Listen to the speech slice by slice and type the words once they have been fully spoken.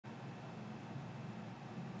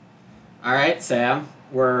All right, Sam.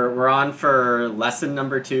 We're on for lesson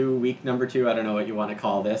number two, week number two. I don't know what you want to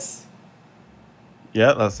call this.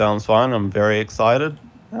 Yeah, that sounds fine. I'm very excited.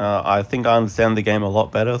 I think I understand the game a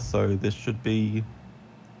lot better, so this should be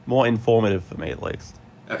more informative for me at least.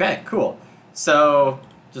 Okay, cool. So,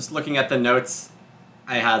 just looking at the notes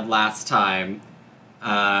I had last time,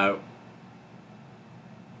 uh,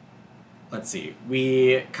 let's see.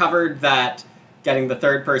 We covered that getting the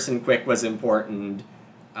third person quick was important.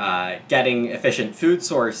 Getting efficient food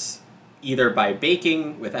source either by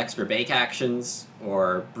baking with extra bake actions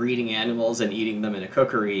or breeding animals and eating them in a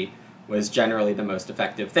cookery was generally the most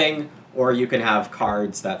effective thing, or you can have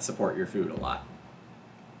cards that support your food a lot.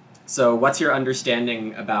 So, what's your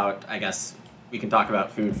understanding about, I guess we can talk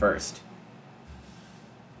about food first.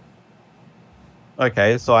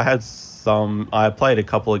 Okay, so I played a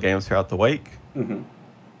couple of games throughout the week. Mm-hmm.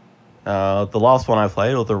 The last one I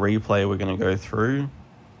played, or the replay we're going to go through,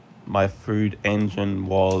 my food engine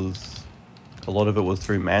was, a lot of it was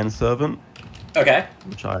through Manservant, Okay.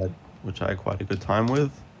 which I had, which I had quite a good time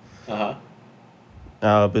with. Uh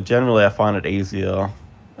huh. But generally I find it easier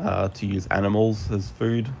to use animals as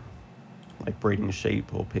food, like breeding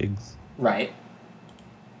sheep or pigs. Right.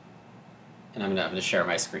 And I'm gonna share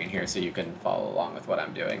my screen here so you can follow along with what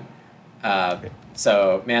I'm doing. Uh, Okay.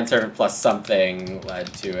 so manservant plus something led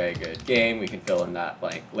to a good game. We can fill in that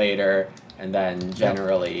blank later. And then Yep.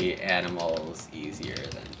 generally animals easier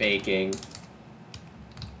than baking.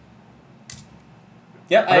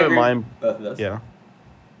 Yep, I I don't agree with mind. both of those. Yeah,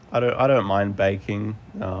 I don't mind baking.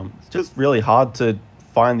 It's just really hard to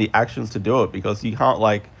find the actions to do it because you can't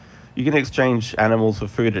like you can exchange animals for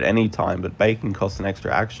food at any time, but baking costs an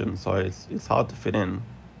extra action, so it's hard to fit in.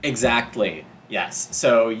 Exactly. Yes.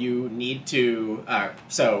 So you need to.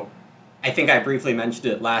 So I think I briefly mentioned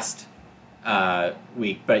it last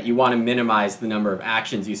week, but you want to minimize the number of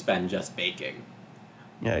actions you spend just baking.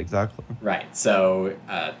 Yeah, exactly. Right. So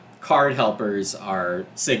card helpers are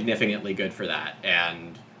significantly good for that,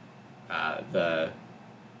 and the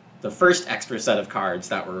first extra set of cards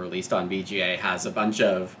that were released on BGA has a bunch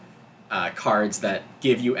of cards that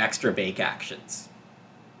give you extra bake actions.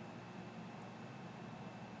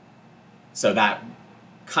 So that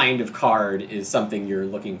kind of card is something you're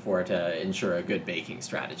looking for to ensure a good baking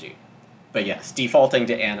strategy. But yes, defaulting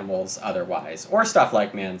to animals otherwise, or stuff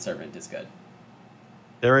like manservant is good.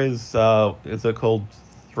 There is it called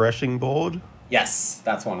threshing board? Yes,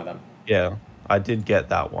 that's one of them. Yeah, I did get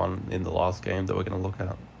that one in the last game that we're going to look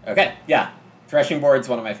at. Okay, yeah. Threshing board's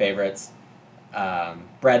one of my favorites.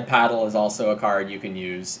 Bread paddle is also a card you can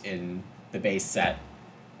use in the base set.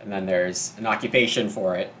 And then there's an occupation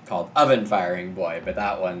for it called oven firing boy, but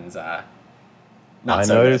that one's not so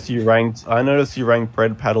good. I noticed you ranked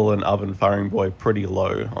bread paddle and oven firing boy pretty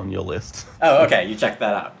low on your list. Oh, okay, you checked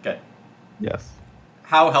that out. Good. Yes.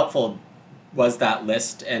 How helpful was that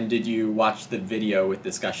list, and did you watch the video with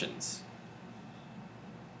discussions?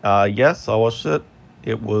 Yes, I watched it.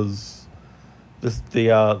 It was the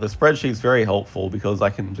spreadsheet's very helpful because I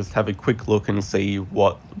can just have a quick look and see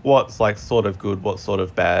what's like sort of good, what's sort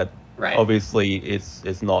of bad. Right. Obviously,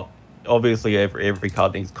 it's not obviously every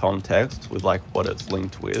card needs context with like what it's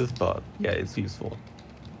linked with, but yeah, it's useful.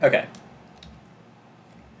 Okay.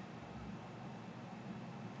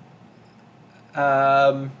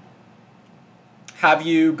 Um, have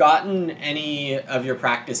you gotten any of your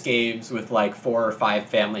practice games with like four or five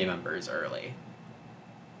family members early?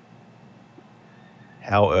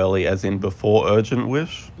 How early, as in before Urgent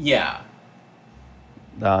Wish? Yeah.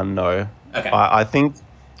 No. Okay. I think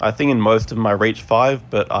in most of my Reach 5,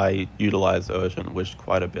 but I utilize Urgent Wish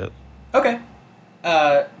quite a bit. Okay.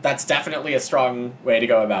 That's definitely a strong way to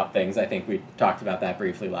go about things. I think we talked about that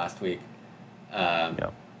briefly last week. Um, Yeah.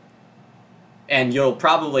 and you'll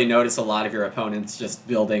probably notice a lot of your opponents just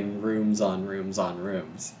building rooms on rooms on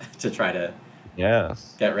rooms to try to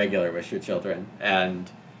Yes. get regular with your children. And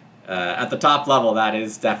at the top level, that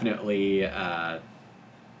is definitely an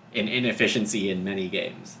inefficiency in many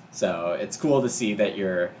games. So it's cool to see that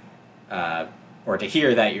you're, or to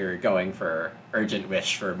hear that you're going for Urgent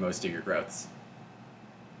Wish for most of your growths.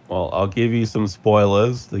 Well, I'll give you some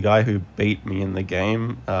spoilers. The guy who beat me in the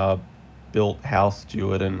game built House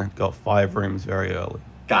Steward and got 5 rooms very early.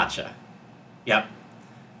 Gotcha. Yep.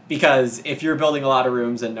 Because if you're building a lot of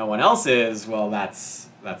rooms and no one else is, well, that's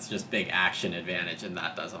just big action advantage, and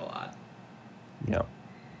that does a lot. Yeah.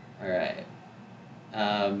 All right.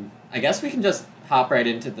 I guess we can just hop right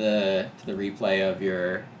into the replay of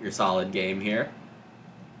your solid game here.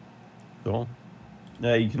 Cool.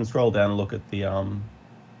 Yeah, you can scroll down and look at the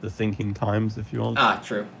thinking times if you want. Ah,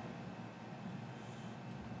 true.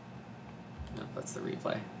 No, that's the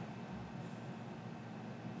replay.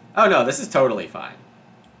 Oh no, this is totally fine.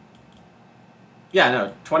 Yeah,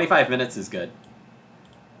 no, 25 minutes is good.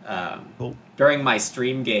 Cool. During my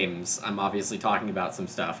stream games, I'm obviously talking about some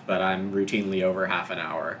stuff, but I'm routinely over half an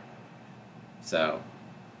hour. So,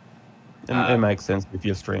 And it makes sense if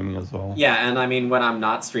you're streaming as well. yeah, and I mean, when I'm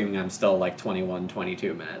not streaming, I'm still like 21,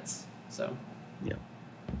 22 minutes. So, Yeah.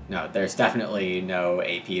 no, there's definitely no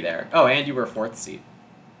AP there. Oh, and you were fourth seat.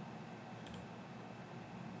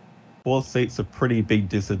 Fourth seat's a pretty big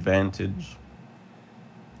disadvantage,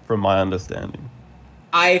 from my understanding.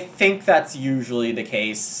 I think that's usually the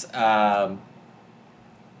case. The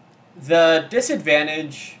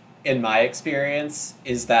disadvantage, in my experience,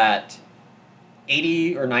 is that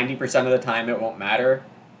 80 or 90% of the time it won't matter,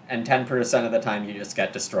 and 10% of the time you just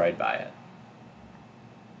get destroyed by it.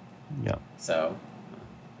 Yeah. So,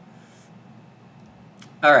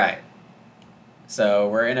 all right. So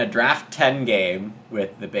we're in a draft 10 game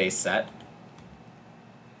with the base set.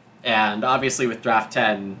 And obviously with draft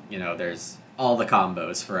 10, you know, there's all the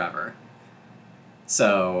combos forever.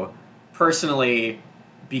 So personally,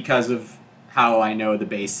 because of how I know the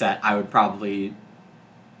base set, I would probably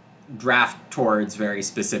draft towards very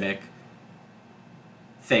specific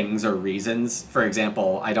things or reasons. For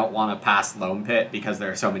example, I don't want to pass Loam Pit because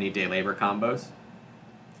there are so many day labor combos.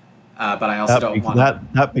 But I also don't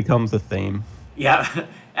want that becomes a theme. Yeah,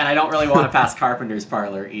 and I don't really want to pass Carpenter's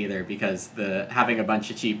Parlor either because having a bunch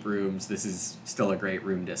of cheap rooms, this is still a great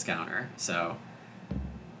room discounter. So,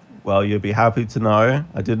 Well, you'll be happy to know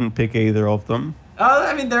I didn't pick either of them.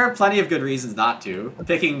 I mean, there are plenty of good reasons not to.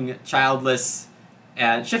 Picking Childless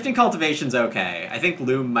and Shifting Cultivation's okay. I think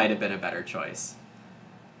Loom might have been a better choice.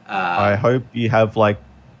 I hope you have like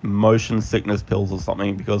motion sickness pills or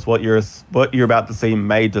something because what you're about to see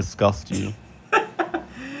may disgust you.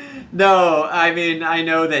 No, I mean, I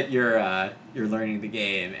know that you're learning the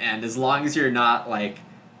game, and as long as you're not like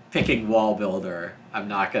picking Wall Builder, I'm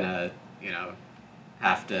not gonna, you know,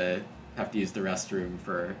 have to use the restroom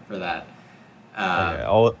for that. Okay. I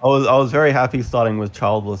was very happy starting with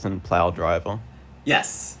Childless and Plow Driver.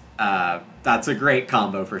 Yes, that's a great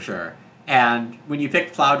combo for sure. And when you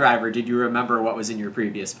picked Plow Driver, did you remember what was in your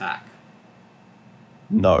previous pack?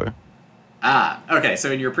 No. Ah, okay, so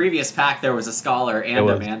in your previous pack there was a Scholar and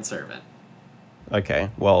a Manservant. Okay,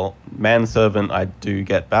 well, Manservant I do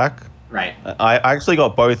get back. Right. I actually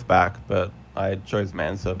got both back, but I chose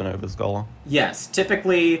Manservant over Scholar. Yes,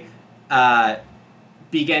 typically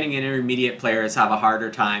beginning and intermediate players have a harder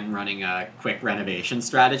time running a quick renovation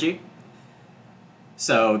strategy.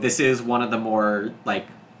 So this is one of the more like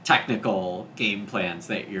technical game plans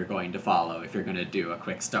that you're going to follow if you're going to do a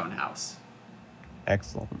quick stone house.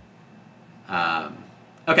 Excellent.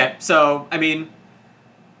 Okay, so, I mean,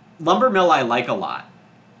 Lumber Mill I like a lot,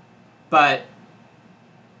 but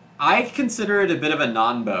I consider it a bit of a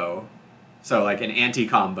non-bow, so like an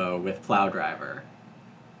anti-combo with Plow Driver.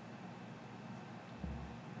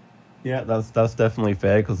 Yeah, that's definitely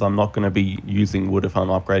fair because I'm not going to be using wood if I'm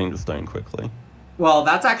upgrading to stone quickly. Well,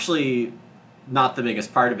 that's actually not the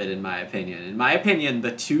biggest part of it, in my opinion. In my opinion,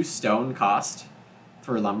 the 2 stone cost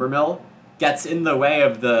for Lumber Mill gets in the way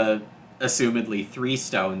of the assumedly 3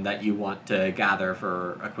 stone that you want to gather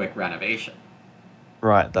for a quick renovation.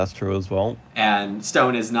 Right, that's true as well. And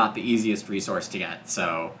stone is not the easiest resource to get,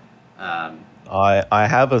 so... I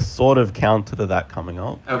have a sort of counter to that coming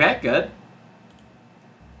up. Okay, good.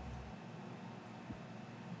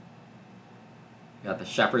 Got the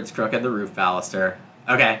Shepherd's Crook and the Roof Baluster.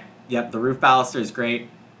 Okay, yep, the Roof Baluster is great.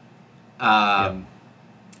 Yep.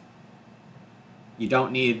 You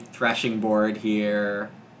don't need Threshing Board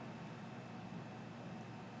here.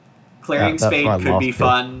 Clearing Spade could be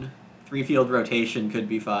fun. 3-field rotation could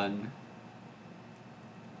be fun.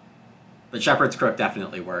 But Shepherd's Crook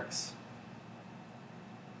definitely works.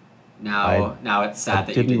 Now it's sad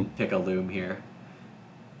that you didn't pick a Loom here.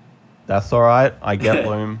 That's alright, I get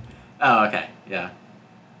Loom. Oh, okay, yeah.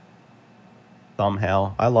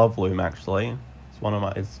 Somehow. I love Loom actually.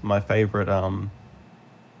 It's my favorite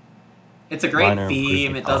It's a great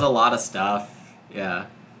theme, it does a lot of stuff. Yeah.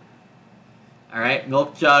 Alright,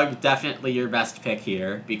 Milk Jug, definitely your best pick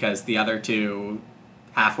here, because the other 2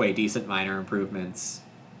 halfway decent minor improvements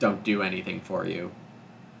don't do anything for you.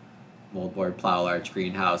 Moldboard, Plow, Large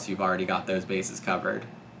Greenhouse, you've already got those bases covered.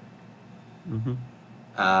 Mm-hmm.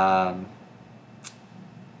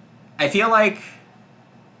 I feel like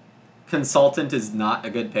Consultant is not a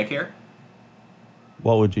good pick here.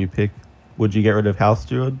 What would you pick? Would you get rid of House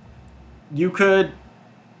Steward? You could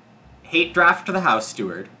hate draft the House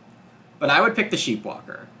Steward, but I would pick the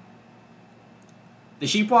Sheepwalker. The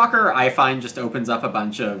Sheepwalker, I find, just opens up a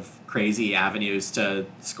bunch of crazy avenues to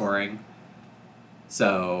scoring.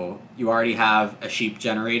 So you already have a sheep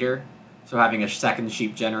generator. So having a second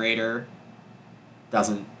sheep generator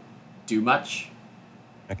doesn't do much.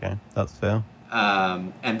 Okay, that's fair.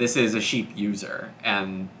 And this is a sheep user,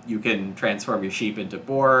 and you can transform your sheep into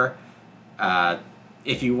boar.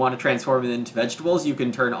 If you want to transform it into vegetables, you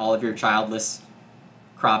can turn all of your childless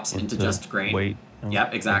crops into just grain. Wheat.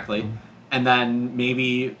 Yep, exactly. And then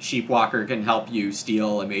maybe Sheepwalker can help you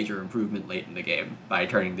steal a major improvement late in the game by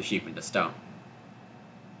turning the sheep into stone.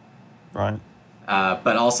 Right.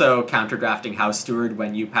 But also counterdrafting House Steward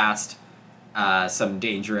when you passed some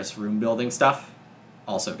dangerous room building stuff,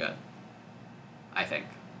 also good, I think.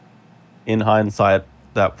 In hindsight,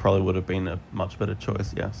 that probably would have been a much better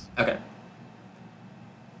choice, yes. Okay.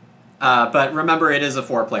 But remember, it is a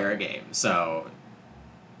 4-player game, so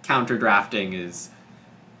counterdrafting is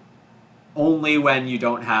only when you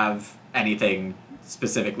don't have anything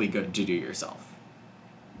specifically good to do yourself.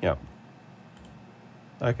 Yep.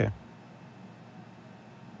 Okay.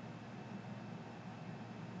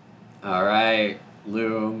 All right,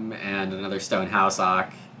 Loom and another Stone House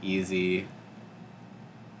Ock, easy.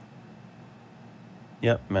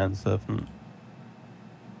 Yep, Manservant.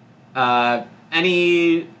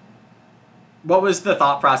 What was the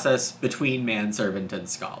thought process between Manservant and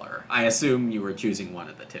Scholar? I assume you were choosing one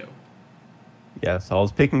of the two. Yes, I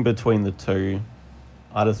was picking between the two.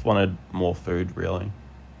 I just wanted more food, really.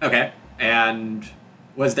 Okay, and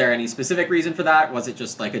was there any specific reason for that? Was it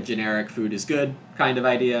just like a generic food is good kind of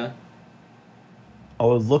idea? I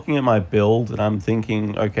was looking at my build and I'm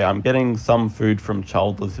thinking, okay, I'm getting some food from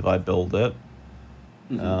Childless if I build it.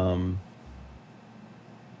 Mm-hmm.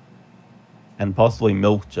 And possibly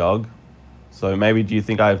Milk Jug. So maybe do you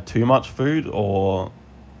think I have too much food, or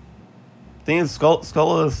thing is,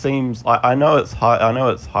 Scholar seems, I know it's high, I know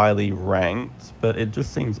it's highly ranked, but it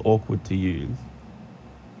just seems awkward to use.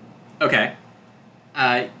 Okay.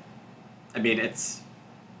 I mean, it's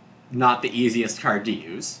not the easiest card to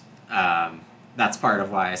use. That's part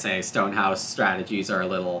of why I say Stonehouse strategies are a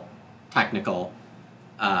little technical.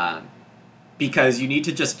 Because you need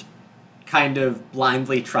to just kind of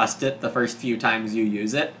blindly trust it the first few times you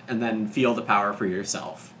use it, and then feel the power for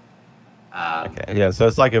yourself. Okay, yeah, so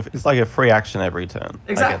it's like a free action every turn.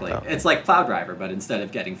 Exactly. It's like Plow Driver, but instead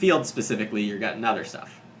of getting field specifically, you're getting other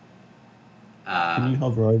stuff. Can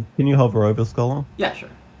you hover over Scholar? Yeah, sure.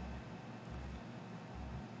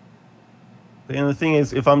 And the thing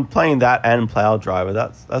is, if I'm playing that and Plow Driver,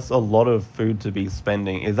 that's a lot of food to be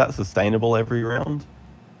spending. Is that sustainable every round?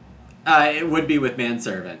 It would be with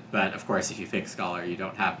Manservant, but of course if you pick Scholar, you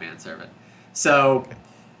don't have Manservant. So, okay.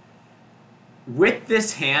 With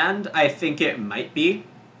this hand, I think it might be.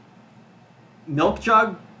 Milk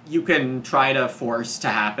Jug, you can try to force to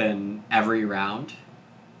happen every round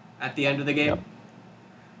at the end of the game.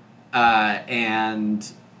 Yep.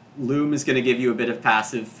 And Loom is going to give you a bit of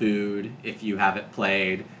passive food if you have it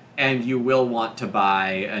played, and you will want to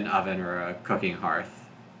buy an oven or a cooking hearth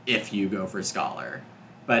if you go for Scholar.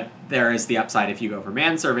 But there is the upside, if you go for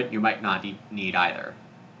Manservant, you might not need either.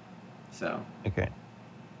 So. Okay.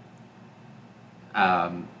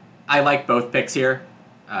 I like both picks here.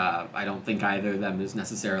 I don't think either of them is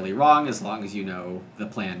necessarily wrong, as long as you know the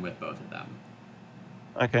plan with both of them.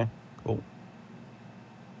 Okay, cool.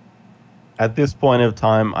 At this point of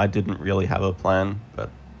time, I didn't really have a plan, but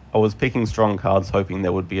I was picking strong cards, hoping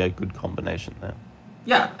there would be a good combination there.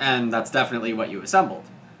 Yeah, and that's definitely what you assembled.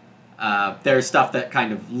 There's stuff that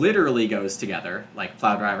kind of literally goes together, like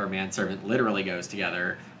Plow Driver, Manservant literally goes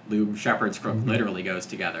together, Loom, Shepherd's Crook literally goes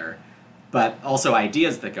together, but also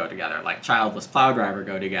ideas that go together, like Childless Plow Driver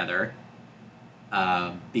go together,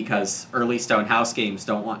 because early Stonehouse games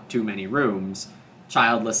don't want too many rooms.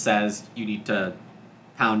 Childless says you need to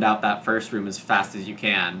pound out that first room as fast as you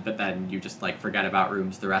can, but then you just like forget about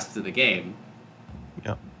rooms the rest of the game.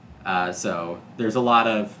 Yeah. So there's a lot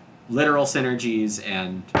of literal synergies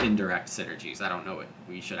and indirect synergies. I don't know what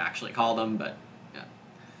we should actually call them, but yeah.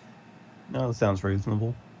 No, that sounds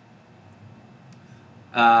reasonable.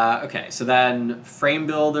 Okay, so then Frame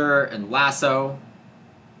Builder and Lasso.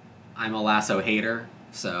 I'm a Lasso hater,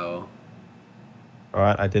 so...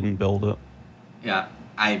 Alright, I didn't build it. Yeah,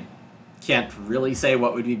 I can't really say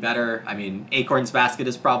what would be better. I mean, Acorn's Basket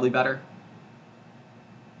is probably better.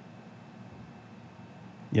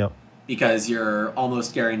 Yep. Because you're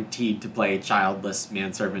almost guaranteed to play Childless,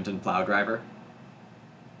 Manservant, and Plow Driver.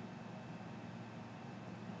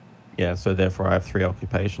 Yeah, so therefore I have 3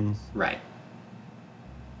 occupations. Right.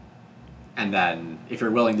 And then, if you're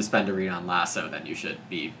willing to spend a read on Lasso, then you should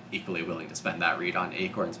be equally willing to spend that read on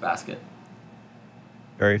Acorn's Basket.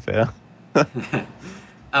 Very fair.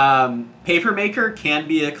 Papermaker can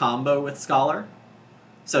be a combo with Scholar.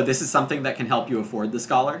 So this is something that can help you afford the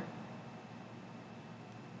scholar.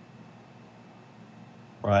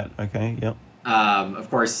 Right. Okay. Yep. Of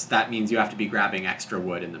course, that means you have to be grabbing extra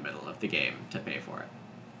wood in the middle of the game to pay for it.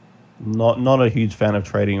 Not a huge fan of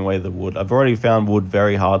trading away the wood. I've already found wood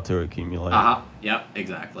very hard to accumulate. Uh-huh. Yep,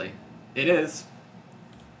 exactly. It is.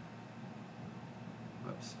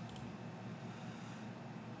 Whoops.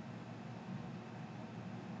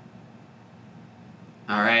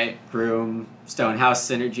 Alright, Groom, Stone House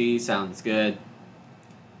Synergy, sounds good.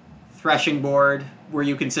 Threshing Board, were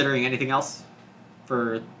you considering anything else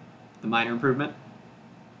for the minor improvement?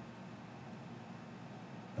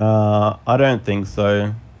 I don't think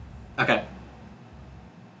so. Okay.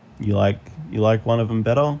 You like one of them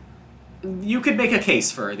better? You could make a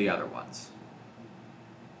case for the other ones.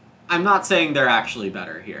 I'm not saying they're actually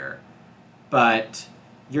better here, but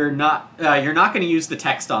you're not going to use the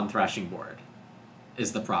text on Threshing Board,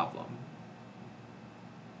 is the problem.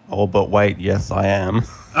 Oh, but wait, yes, I am.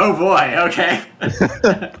 Oh boy, okay.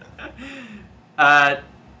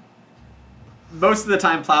 Most of the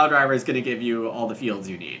time, Plow Driver is going to give you all the fields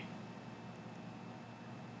you need.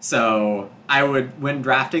 So when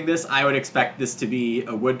drafting this, I would expect this to be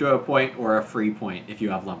a wood to a point or a free point if you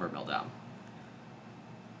have Lumber Mill down.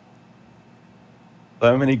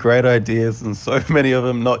 So many great ideas and so many of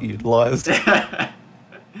them not utilized.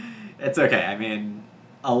 It's okay. I mean,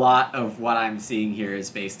 a lot of what I'm seeing here is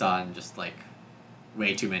based on just like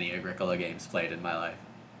way too many Agricola games played in my life.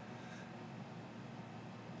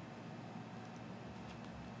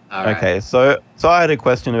 All right. Okay, so I had a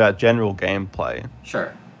question about general gameplay.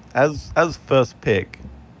 Sure. As first pick,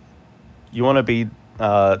 you want to be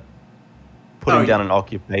putting down an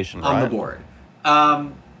occupation, right? On the board.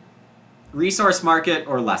 Resource market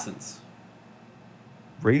or lessons?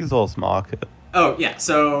 Resource market. Oh, yeah.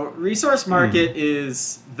 So resource market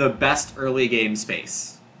is the best early game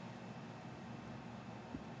space.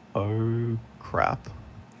 Oh, crap.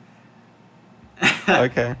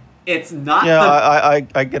 Okay. It's not Yeah,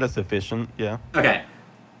 I get it sufficient, yeah. Okay.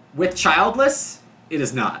 With Childless, it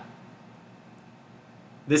is not.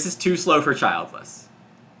 This is too slow for Childless.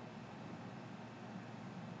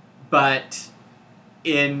 But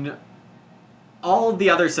in all of the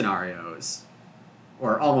other scenarios,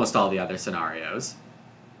 or almost all the other scenarios,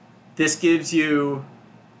 this gives you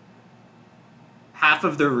half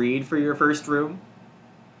of the reed for your first room,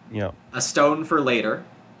 Yeah. a stone for later,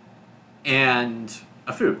 and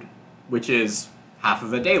a food, which is half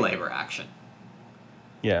of a day labor action.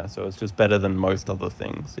 Yeah, so it's just better than most other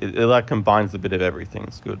things. It like combines a bit of everything.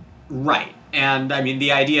 It's good. Right. And I mean,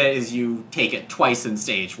 the idea is you take it twice in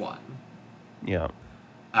stage one. Yeah.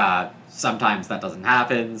 Sometimes that doesn't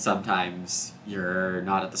happen. Sometimes you're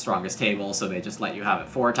not at the strongest table, so they just let you have it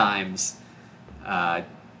 4 times.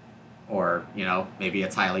 Or, maybe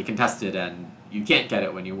it's highly contested and you can't get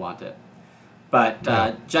it when you want it. But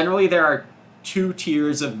generally there are 2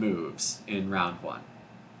 tiers of moves in round 1.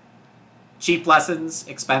 Cheap lessons,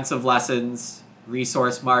 expensive lessons,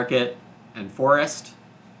 resource market, and forest.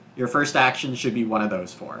 Your first action should be one of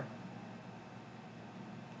those 4.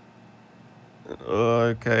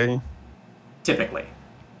 Okay. Typically.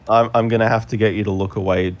 I'm gonna have to get you to look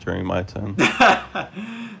away during my turn.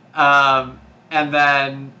 And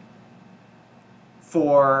then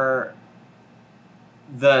for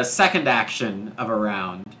the second action of a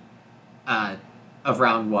round, of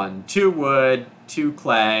round 1, 2 wood, 2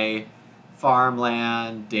 clay,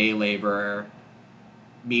 farmland, day labor,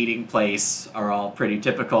 meeting place are all pretty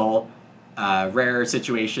typical. Rare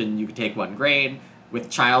situation, you could take 1 grain. With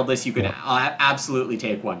Childless, you could absolutely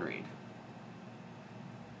take 1 reed.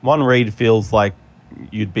 1 reed feels like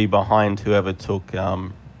you'd be behind whoever took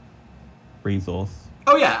resource.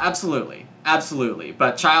 Oh yeah, absolutely. Absolutely.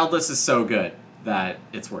 But Childless is so good that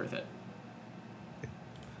it's worth it.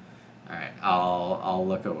 Alright, I'll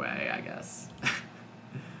look away, I guess.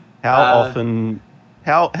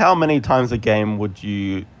 How many times a game would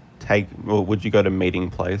you take, or would you go to meeting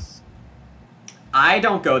place? I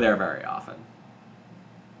don't go there very often.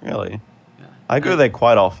 Really? Yeah. I go there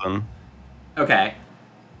quite often. Okay.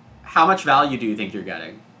 How much value do you think you're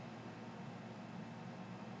getting?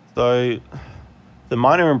 So, the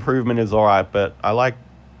minor improvement is alright, but I like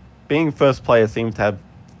being first player seems to have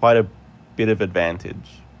quite a bit of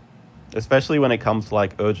advantage. Especially when it comes to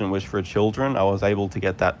like Urgent Wish for Children, I was able to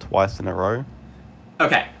get that twice in a row.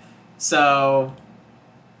 Okay, so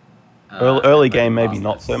early game, maybe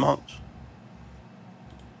not so much.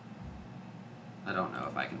 I don't know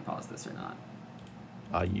if I can pause this or not.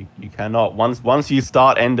 You cannot. Once you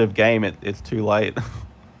start end of game, it's too late.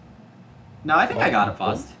 No, I think I got it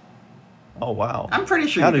paused. Oh wow. I'm pretty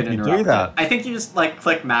sure How you did can you do interrupt it. that? I think you just like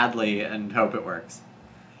click madly and hope it works.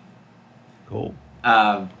 Cool.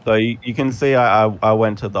 Um, So you can see I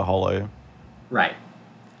went to the hollow. right.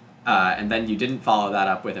 And then you didn't follow that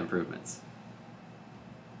up with improvements.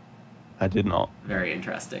 I did not. Very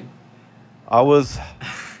interesting. I was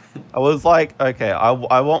I was like, okay, I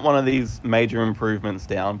want one of these major improvements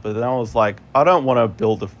down, but then I was like, I don't want to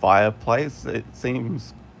build a fireplace. It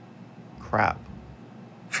seems crap.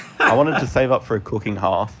 I wanted to save up for a cooking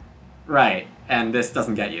hearth. Right. And this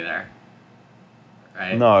doesn't get you there.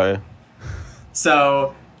 Right? No.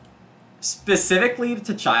 So, specifically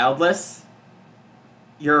to childless,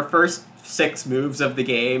 your first 6 moves of the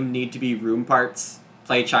game need to be room parts,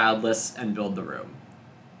 play childless, and build the room.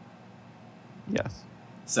 Yes.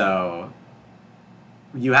 So,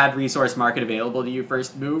 you had resource market available to you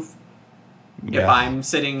first move. Yes. If I'm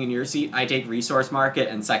sitting in your seat, I take resource market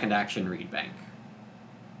and second action read bank.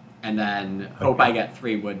 And then hope Okay. I get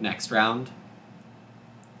 3 wood next round.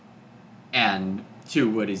 And 2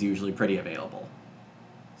 wood is usually pretty available.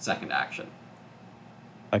 Second action.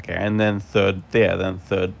 Okay, and then third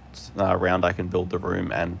round I can build the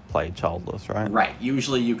room and play childless, right? Right.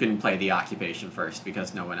 Usually you can play the occupation first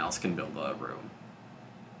because no one else can build a room.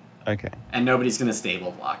 Okay. And nobody's going to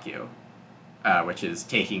stable block you, which is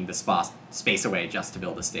taking the space away just to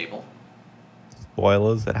build a stable.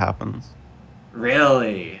 Spoilers, it happens.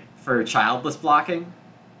 Really? For childless blocking?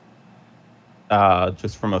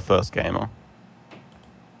 Just from a first gamer.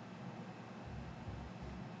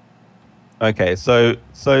 Okay, so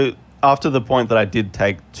after the point that I did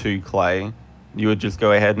take 2 clay, you would just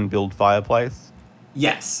go ahead and build fireplace?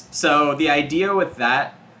 Yes. So the idea with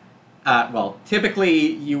that, well, typically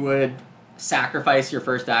you would sacrifice your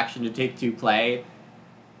first action to take 2 clay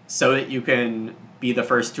so that you can be the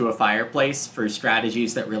first to a fireplace for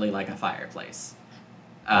strategies that really like a fireplace.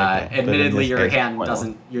 Okay, but in Admittedly, this your case, hand pointless.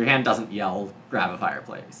 doesn't yell grab a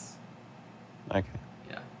fireplace. Okay.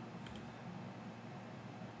 Yeah.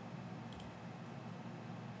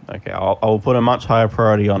 Okay, I'll put a much higher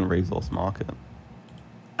priority on resource market.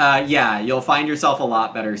 Yeah, you'll find yourself a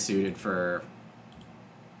lot better suited for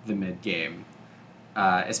the mid game,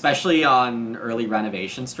 especially on early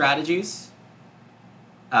renovation strategies.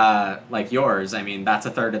 Like yours, I mean, that's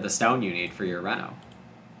 1/3 of the stone you need for your reno.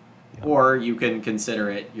 Yeah. Or you can consider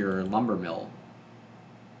it your lumber mill.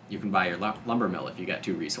 You can buy your lumber mill if you get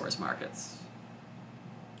 2 resource markets.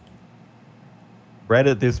 Red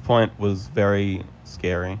at this point was very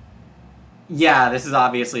scary. Yeah, this is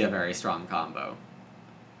obviously a very strong combo.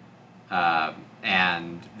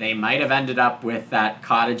 And they might have ended up with that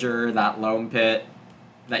cottager, that loam pit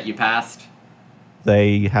that you passed.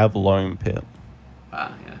 They have loam pit. Yeah.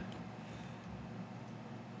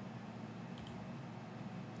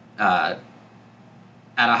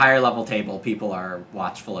 At a higher level table, people are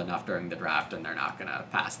watchful enough during the draft, and they're not going to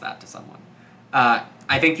pass that to someone.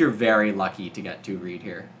 I think you're very lucky to get 2 read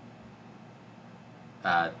here.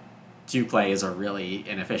 2 play is a really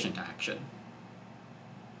inefficient action.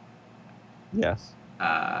 Yes.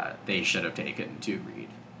 They should have taken 2 read.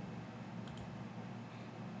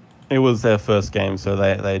 It was their first game, so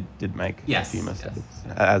they did make Yes, a few mistakes,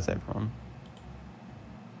 yes. as everyone.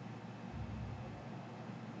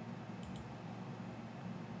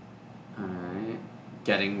 Alright.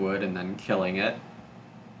 Getting wood and then killing it.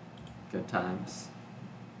 Good times.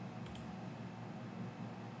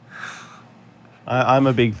 I'm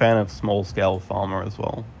a big fan of small-scale farmer as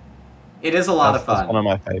well. It is a lot of That's fun. one of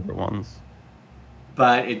my favorite ones.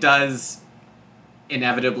 But it does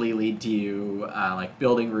inevitably lead to you like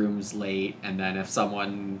building rooms late, and then if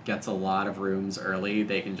someone gets a lot of rooms early,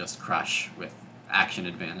 they can just crush with action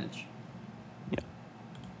advantage. Yeah.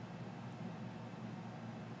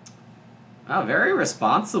 Wow, very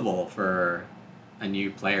responsible for a new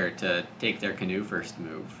player to take their canoe first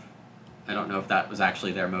move. I don't know if that was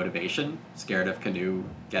actually their motivation, scared of canoe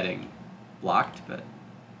getting blocked, but...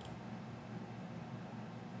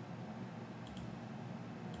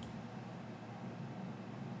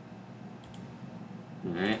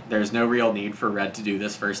 Alright, there's no real need for red to do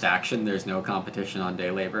this first action. There's no competition on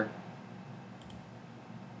day labor.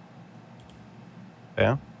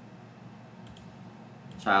 Yeah.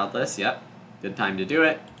 Childless, yep. Good time to do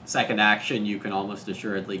it. Second action, you can almost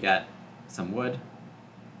assuredly get some wood.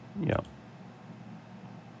 Yeah.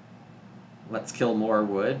 Let's kill more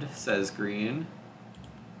wood, says green.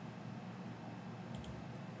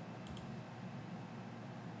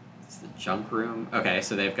 It's the junk room. Okay,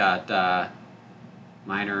 so they've got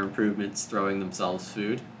minor improvements throwing themselves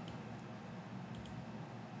food.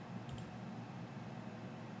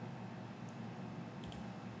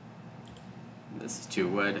 This is 2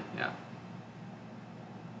 wood, yeah.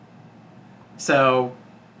 So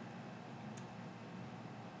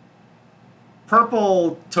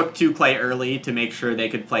purple took 2 clay early to make sure they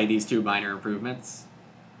could play these 2 minor improvements.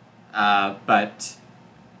 But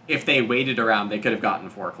if they waited around, they could have gotten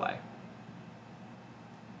 4 clay.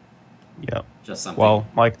 Yeah. Just something. Well,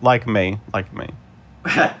 like me.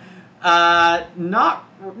 Not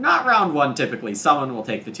round 1 typically. Someone will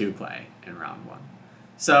take the 2 clay in round 1.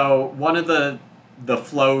 So one of the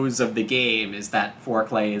flows of the game is that 4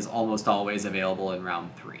 clay is almost always available in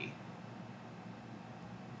round 3.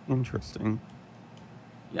 Interesting.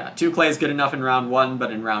 Yeah, 2 clay is good enough in round 1,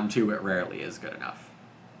 but in round 2 it rarely is good enough.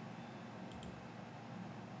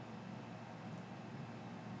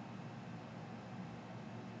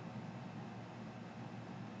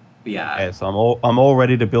 But yeah. Okay, so I'm all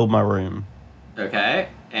ready to build my room. Okay,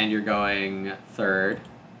 and you're going 3rd.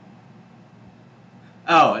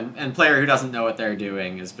 Oh, and player who doesn't know what they're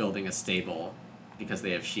doing is building a stable because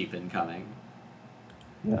they have sheep incoming.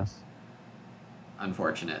 Yes.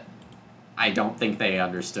 Unfortunate. I don't think they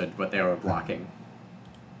understood what they were blocking.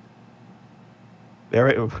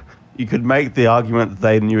 You could make the argument that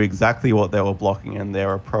they knew exactly what they were blocking and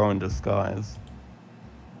they're a pro in disguise.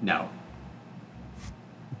 No.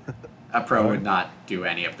 A pro would not do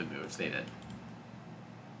any of the moves they did.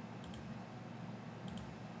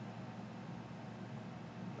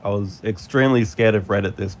 I was extremely scared of Red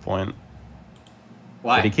at this point.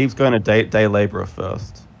 Why? But he keeps going to day laborer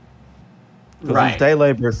first. Right. His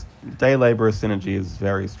day laborer synergy is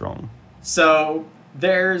very strong. So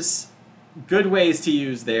there's good ways to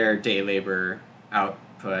use their day labor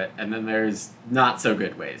output, and then there's not so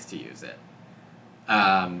good ways to use it.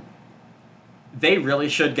 They really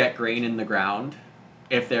should get grain in the ground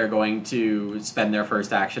if they're going to spend their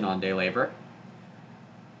first action on day labor.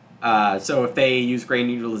 So if they use grain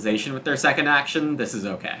utilization with their second action, this is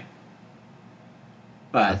okay.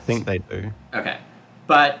 But I think they do. Okay.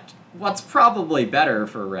 But what's probably better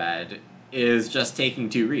for Red is just taking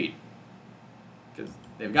 2 reed. Because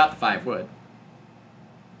they've got the 5 wood.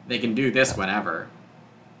 They can do this whenever.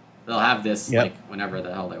 They'll have this like whenever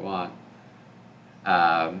the hell they want.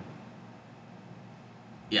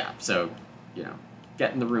 Yeah, so, you know,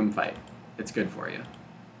 get in the room fight. It's good for you.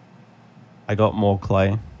 I got more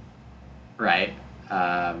clay. Right.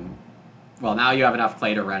 Well, now you have enough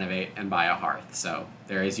clay to renovate and buy a hearth, so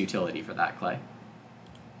there is utility for that clay.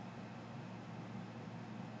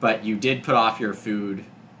 But you did put off your food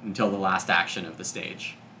until the last action of the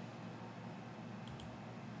stage,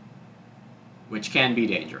 which can be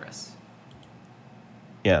dangerous.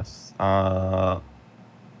 Yes.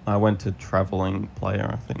 I went to traveling player,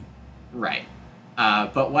 I think. Right.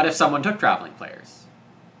 But what if someone took traveling players?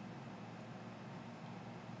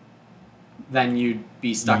 Then you'd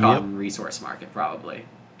be stuck on resource market, probably.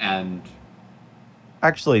 And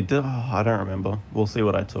actually, I don't remember. We'll see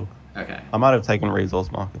what I took. Okay. I might have taken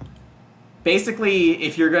resource market. Basically,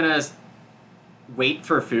 if you're going to wait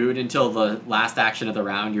for food until the last action of the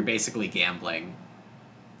round, you're basically gambling.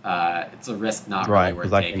 It's a risk not really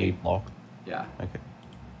worth taking. Right, because I can be blocked. Yeah. Okay.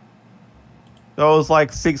 So it was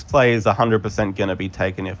like 6 clay is 100% going to be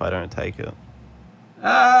taken if I don't take it.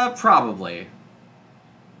 Probably.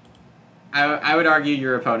 I would argue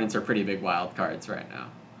your opponents are pretty big wild cards right now.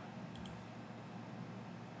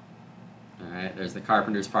 Alright, there's the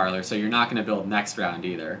Carpenter's Parlor, so you're not going to build next round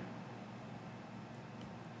either.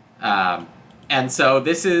 And so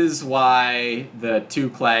this is why the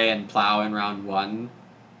 2 clay and plow in round 1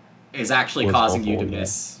 is actually causing you to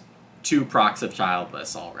miss 2 procs of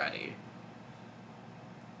Childless already.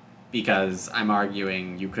 Because I'm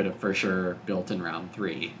arguing you could have for sure built in round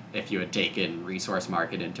 3 if you had taken Resource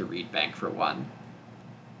Market into Reed Bank for 1.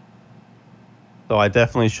 So I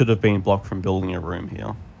definitely should have been blocked from building a room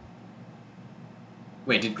here.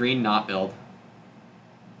 Wait, did green not build?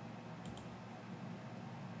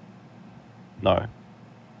 No.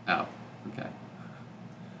 Oh, okay.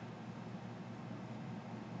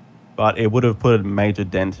 But it would have put a major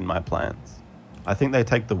dent in my plans. I think they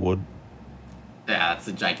take the wood. Yeah, that's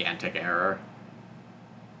a gigantic error.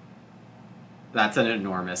 That's an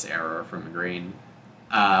enormous error from green.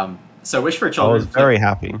 So Wish for Children... I was very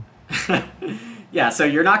happy. Yeah, so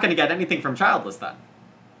you're not going to get anything from Childless then.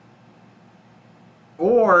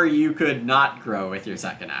 Or you could not grow with your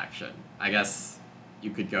second action. I guess you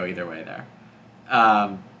could go either way there.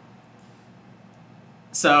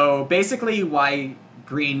 So basically why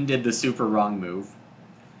green did the super wrong move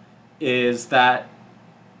is that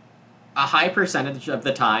a high percentage of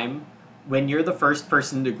the time, when you're the first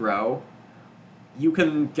person to grow, you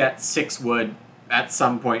can get 6 wood at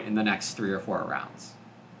some point in the next 3 or 4 rounds.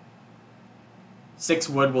 6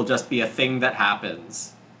 wood will just be a thing that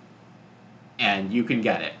happens. and you can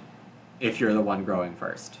get it if you're the one growing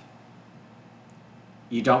first.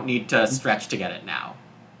 You don't need to stretch to get it now.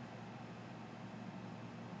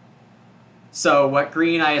 So what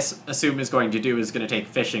green, I assume, is going to do is going to take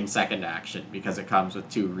fishing second action, because it comes with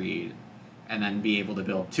 2 reed, and then be able to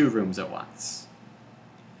build 2 rooms at once.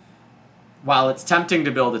 While it's tempting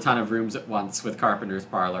to build a ton of rooms at once with Carpenter's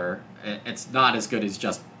Parlor, it's not as good as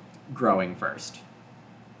just growing first.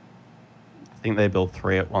 I think they build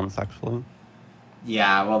 3 at once, actually.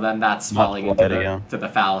 Yeah, well then that's falling into the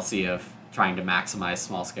fallacy of trying to maximize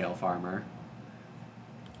small-scale farmer.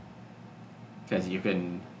 Because you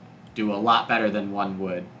can do a lot better than one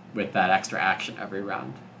would with that extra action every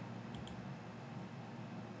round.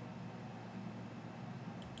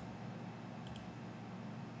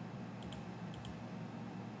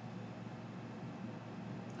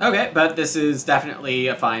 Okay, but this is definitely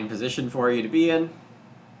a fine position for you to be in.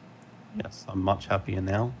 Yes, I'm much happier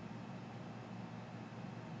now.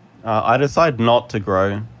 I decided not to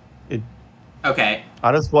grow. Okay.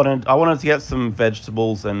 I wanted to get some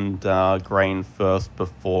vegetables and grain first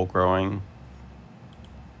before growing.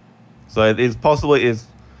 So it is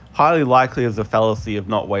highly likely as a fallacy of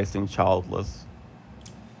not wasting childless.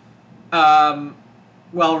 Well,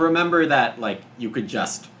 remember that, like, you could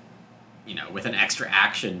just, with an extra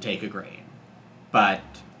action, take a grain. But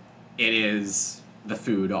it is the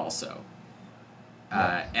food also.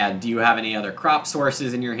 And do you have any other crop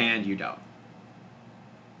sources in your hand? You don't.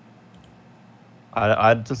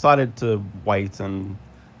 I decided to wait, and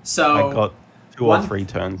so I got 2 or 3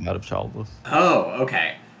 turns out of childless. Oh,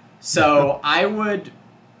 okay. So I would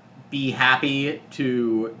be happy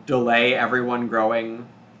to delay everyone growing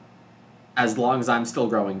as long as I'm still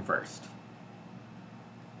growing first.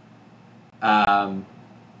 One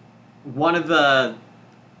of the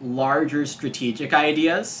larger strategic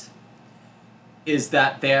ideas is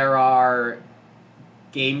that there are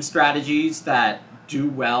game strategies that do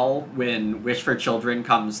well when Wish for Children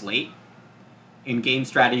comes late, and game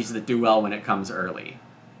strategies that do well when it comes early.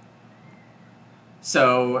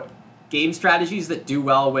 So, game strategies that do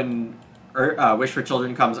well when Wish for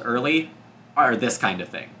Children comes early are this kind of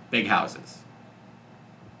thing. Big houses.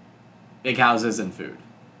 Big houses and food.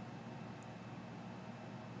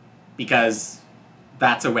 Because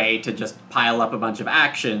that's a way to just pile up a bunch of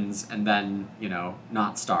actions and then,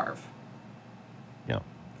 not starve. Yeah.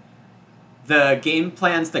 The game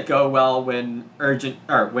plans that go well when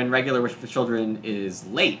regular Wish for Children is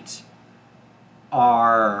late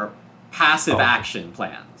are passive action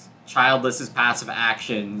plans. Childless is passive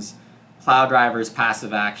actions, Plow Driver's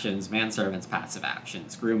passive actions, Manservant's passive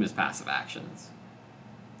actions, Groom is passive actions.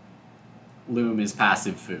 Loom is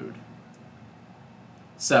passive food.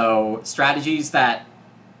 So strategies that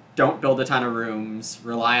don't build a ton of rooms,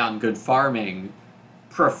 rely on good farming,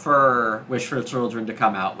 prefer Wish for Children to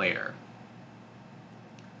come out later.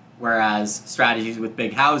 Whereas strategies with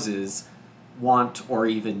big houses want or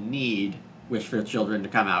even need Wish for Children to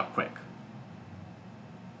come out quick.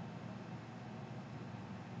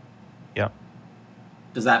 Yeah.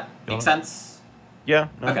 Does that make sense? Yeah.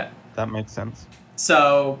 No, okay. That makes sense.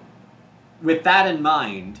 So, with that in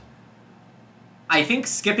mind, I think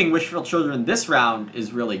skipping Wish for Children this round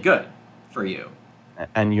is really good for you.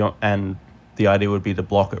 And the idea would be to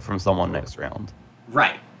block it from someone next round.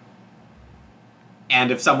 Right. And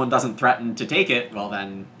if someone doesn't threaten to take it, well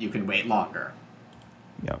then you can wait longer.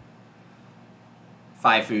 Yeah.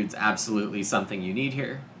 5 food's absolutely something you need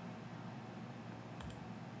here.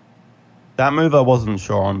 That move I wasn't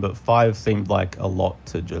sure on, but 5 seemed like a lot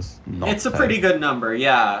to just not It's a take. pretty good number,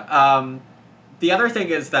 yeah. The other thing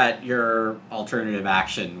is that your alternative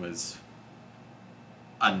action was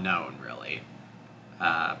unknown, really.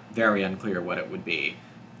 Very unclear what it would be.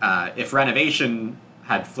 If Renovation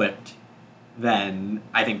had flipped, then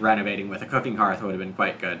I think renovating with a cooking hearth would have been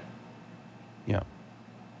quite good. Yeah.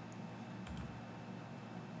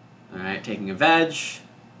 Alright, taking a veg.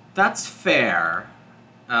 That's fair.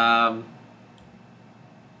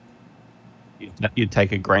 You'd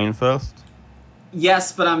take a grain first?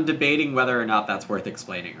 Yes, but I'm debating whether or not that's worth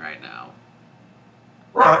explaining right now.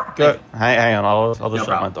 Go. Hey, hang on. I'll just No shut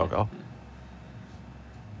problem. my dog off.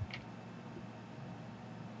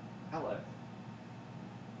 Hello.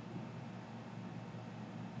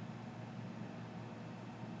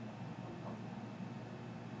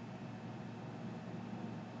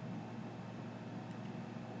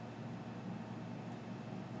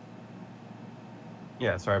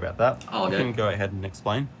 Yeah, sorry about that. All You good. can go ahead and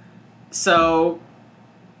explain. So,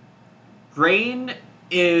 grain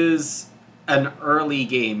is an early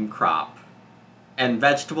game crop, and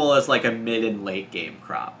vegetable is like a mid and late game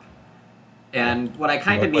crop. And what I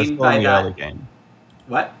kind of We're mean still in by the early that, game.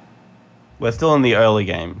 what? We're still in the early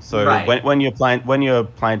game. So Right. when you're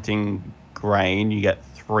planting grain, you get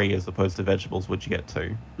 3 as opposed to vegetables, which you get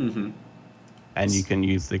 2. Mm-hmm. And you can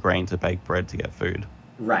use the grain to bake bread to get food.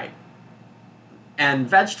 Right. And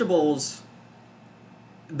vegetables,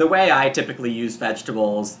 the way I typically use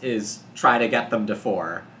vegetables is try to get them to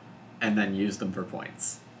 4 and then use them for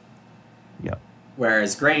points. Yeah.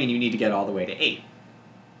 Whereas grain, you need to get all the way to 8.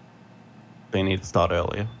 So you need to start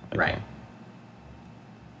earlier. Okay. Right.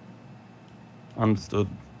 Understood.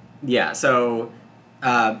 Yeah, so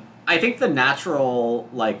I think the natural,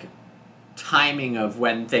 like, timing of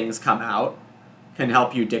when things come out can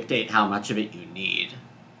help you dictate how much of it you need.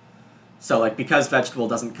 So, like, because vegetable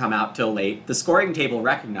doesn't come out till late, the scoring table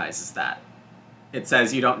recognizes that. It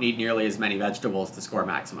says you don't need nearly as many vegetables to score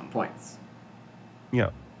maximum points. Yeah.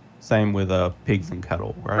 Same with pigs and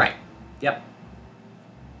cattle, right? Right. Yep.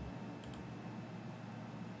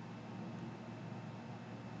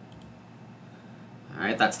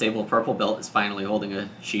 Alright, that stable purple built is finally holding a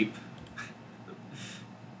sheep.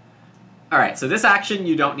 Alright, so this action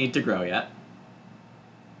you don't need to grow yet.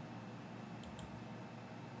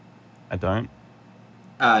 I don't.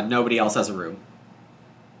 Nobody else has a room.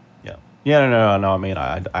 Yeah. Yeah, no. I mean,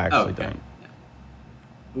 I actually okay. don't.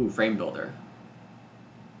 Yeah. Ooh, frame builder.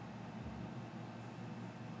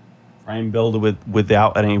 Frame builder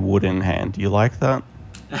without any wood in hand. Do you like that?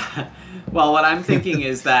 Well, what I'm thinking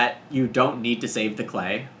is that you don't need to save the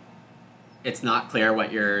clay. It's not clear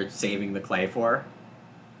what you're saving the clay for.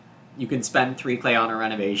 You can spend 3 clay on a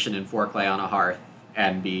renovation and 4 clay on a hearth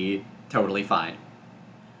and be totally fine.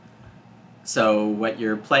 So what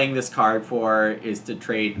you're playing this card for is to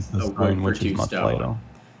trade a wood for 2 stone. Later.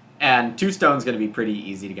 And 2 stone's going to be pretty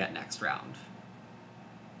easy to get next round.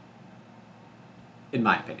 In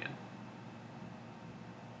my opinion.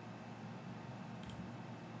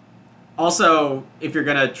 Also, if you're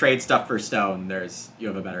going to trade stuff for stone, you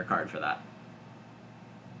have a better card for that.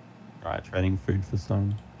 Right, trading food for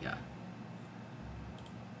stone. Yeah.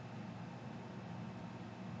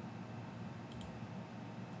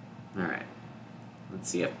 Alright. Let's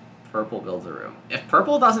see if purple builds a room. If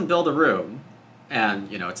purple doesn't build a room,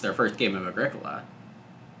 and, it's their first game of Agricola,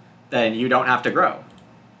 then you don't have to grow.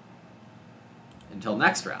 Until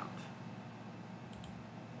next round.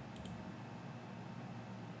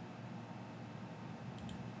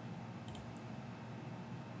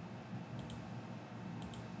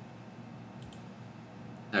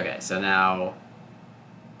 Okay, so now...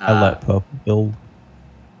 I let purple build.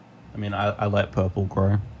 I mean, I let purple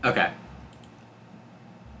grow. Okay.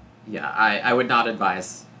 Yeah, I would not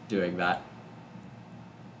advise doing that.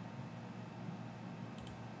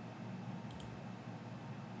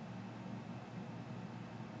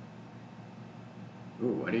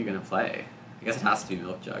 Ooh, what are you going to play? I guess it has to be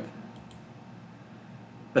Milk Jug.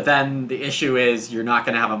 But then the issue is you're not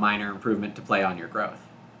going to have a minor improvement to play on your growth.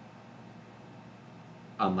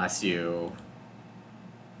 Unless you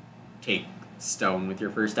take stone with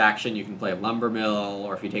your first action, you can play Lumber Mill,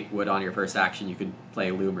 or if you take wood on your first action, you can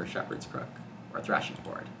play Loom or Shepherd's Crook, or Threshing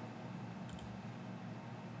Board.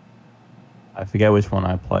 I forget which one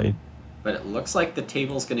I played. But it looks like the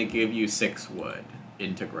table's going to give you 6 wood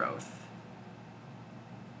into growth.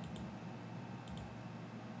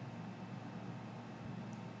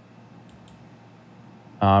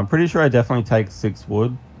 I'm pretty sure I definitely take 6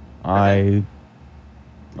 wood. Okay.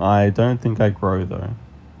 I don't think I grow though.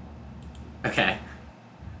 Okay.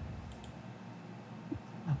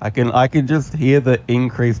 I can just hear the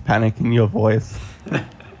increased panic in your voice.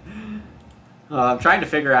 I'm trying to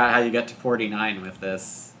figure out how you get to 49 with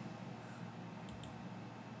this.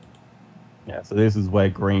 Yeah, so this is where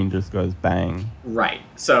green just goes bang. Right.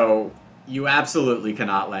 So you absolutely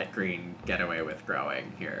cannot let green get away with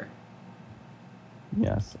growing here.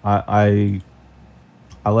 Yes, I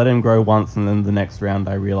let him grow once, and then the next round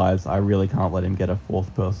I realized I really can't let him get a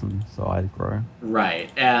 4th person, so I grow. Right,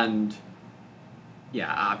 and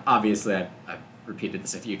yeah, obviously I've repeated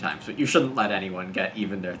this a few times, but you shouldn't let anyone get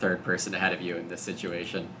even their 3rd person ahead of you in this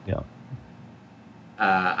situation. Yeah.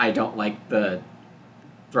 I don't like the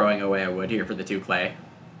throwing away a wood here for the 2 clay.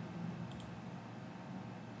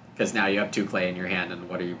 Because now you have 2 clay in your hand, and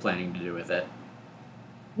what are you planning to do with it?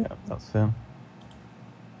 Yeah, that's fair.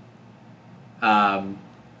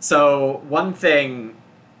 So one thing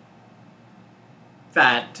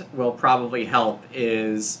that will probably help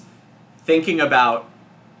is thinking about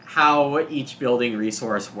how each building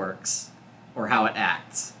resource works or how it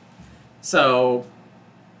acts. So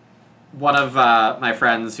one of my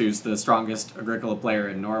friends who's the strongest Agricola player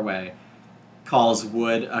in Norway calls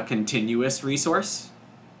wood a continuous resource.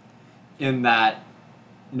 in that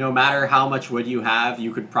no matter how much wood you have,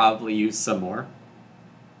 you could probably use some more.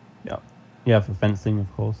 Yeah. Yeah, for fencing,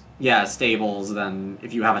 of course. Yeah, stables, then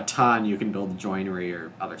if you have a ton, you can build joinery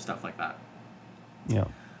or other stuff like that. Yeah.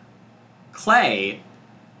 Clay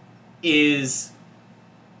is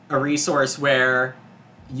a resource where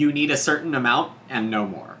you need a certain amount and no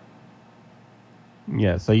more.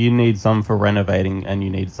 Yeah, so you need some for renovating and you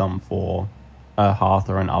need some for a hearth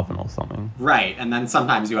or an oven or something. Right, and then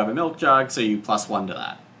sometimes you have a milk jug, so you +1 to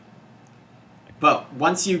that. But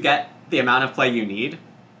once you get the amount of clay you need,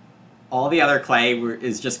 all the other clay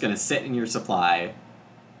is just going to sit in your supply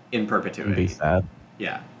in perpetuity. And be sad.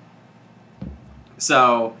 Yeah.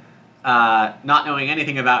 So, not knowing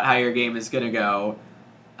anything about how your game is going to go,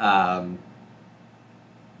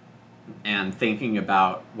 and thinking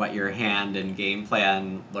about what your hand and game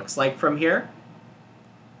plan looks like from here,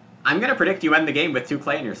 I'm going to predict you end the game with 2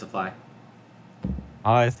 clay in your supply.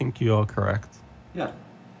 I think you're correct. Yeah.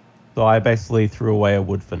 So I basically threw away a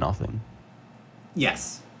wood for nothing.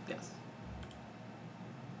 Yes. Yes.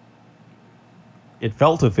 It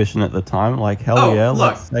felt efficient at the time, like, hell Oh, yeah,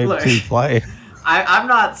 look, let's save look. 2 clay. I'm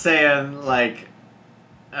not saying, like,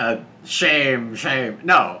 shame.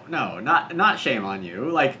 No, not shame on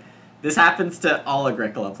you. Like, this happens to all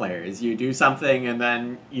Agricola players. You do something and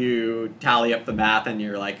then you tally up the math and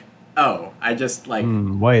you're like, oh, I just, like,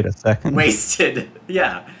 Wait a second. wasted.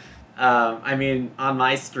 Yeah. I mean, on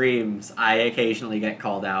my streams, I occasionally get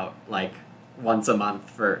called out, like, once a month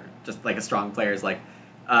for just, like, a strong player's like,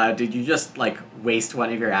 did you just, like, waste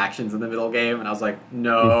one of your actions in the middle game? And I was like,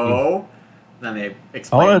 no. Then they I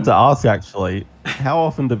explained. wanted to ask, actually, how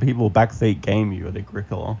often do people backseat game you at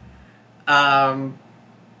Agricola?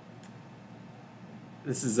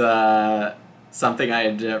 This is something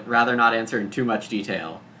I'd rather not answer in too much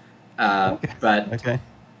detail. But Okay.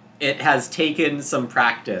 it has taken some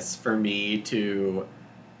practice for me to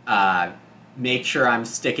make sure I'm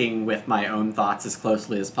sticking with my own thoughts as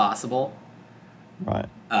closely as possible. Right.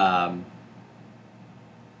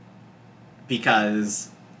 Because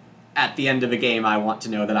at the end of a game, I want to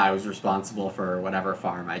know that I was responsible for whatever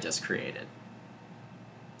farm I just created.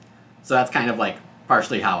 So that's kind of like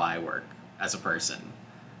partially how I work as a person.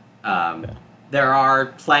 There are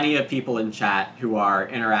plenty of people in chat who are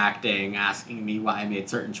interacting, asking me why I made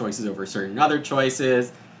certain choices over certain other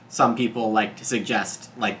choices. Some people like to suggest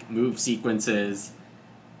like move sequences.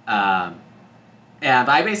 And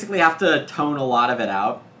I basically have to tone a lot of it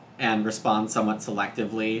out and respond somewhat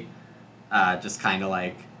selectively. Just kind of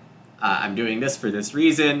like, I'm doing this for this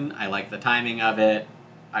reason, I like the timing of it,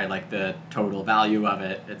 I like the total value of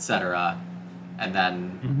it, etc. And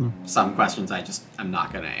then some questions I'm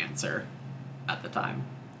not going to answer at the time.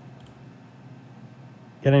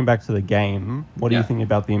 Getting back to the game, what do you think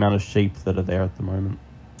about the amount of sheep that are there at the moment?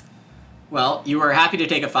 Well, you were happy to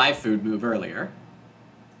take a 5 food move earlier.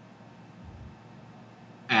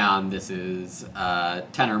 And this is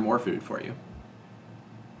 10 or more food for you.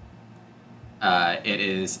 It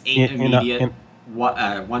is 8 immediate,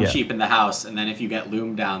 one sheep in the house, and then if you get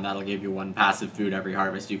loom down, that'll give you 1 passive food every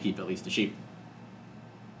harvest. You keep at least a sheep.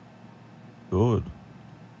 Good.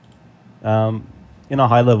 In a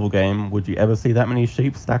high-level game, would you ever see that many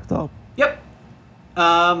sheep stacked up? Yep.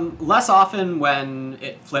 Less often when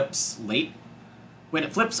it flips late. When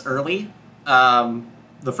it flips early,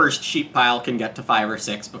 the first sheep pile can get to 5 or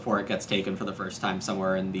 6 before it gets taken for the first time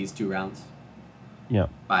somewhere in these 2 rounds. Yeah.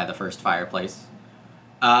 By the first fireplace.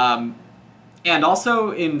 And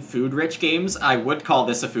also in food-rich games, I would call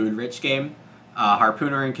this a food-rich game.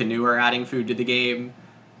 Harpooner and Canoe are adding food to the game.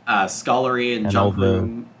 Scullery and Jump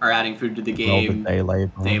Room are adding food to the game. Day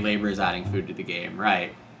Labor. Day Labor is adding food to the game,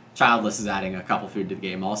 right. Childless is adding a couple food to the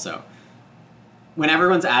game also. When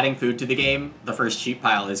everyone's adding food to the game, the first sheep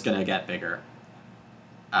pile is going to get bigger.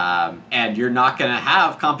 And you're not going to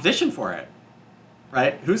have competition for it,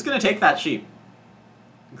 right? Who's going to take that sheep?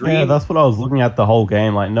 Green? Yeah, that's what I was looking at the whole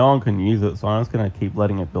game. Like, no one can use it, so I'm just going to keep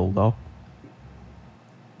letting it build up.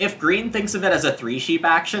 If Green thinks of it as a 3 sheep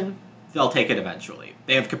action, they'll take it eventually.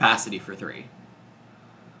 They have capacity for 3.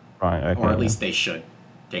 Right, okay. Or at least they should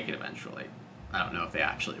take it eventually. I don't know if they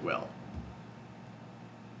actually will.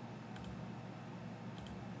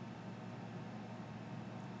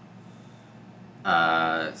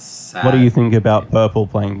 What do you think about Purple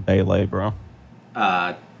playing Day Laborer?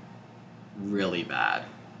 Really bad.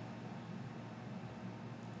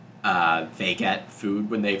 They get food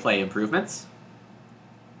when they play improvements.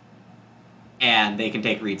 And they can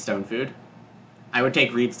take Reedstone food. I would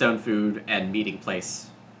take Reedstone food and Meeting Place.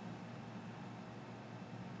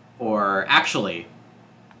 Or, actually,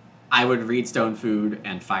 I would Reedstone food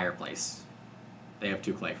and Fireplace. They have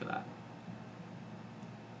 2 clay for that.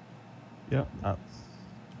 Yeah,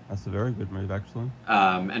 that's a very good move, actually.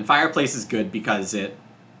 And fireplace is good because it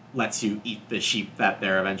lets you eat the sheep that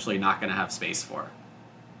they're eventually not going to have space for.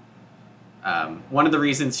 One of the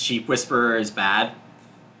reasons Sheep Whisperer is bad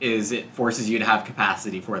is it forces you to have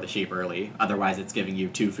capacity for the sheep early. Otherwise, it's giving you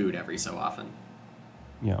 2 food every so often.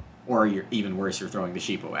 Yeah. Or even worse, you're throwing the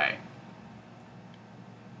sheep away.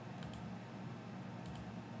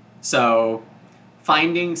 So,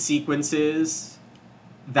 finding sequences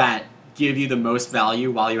that give you the most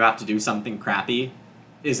value while you have to do something crappy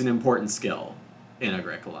is an important skill in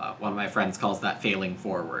Agricola. One of my friends calls that failing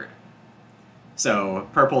forward. So,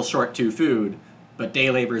 purple's short 2 food, but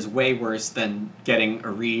day labor is way worse than getting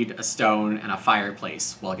a reed, a stone, and a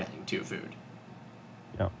fireplace while getting 2 food.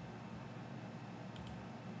 Yeah.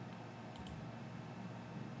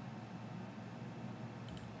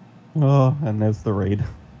 Oh, and there's the reed.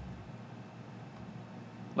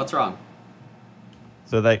 What's wrong?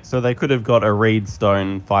 So they could have got a reed,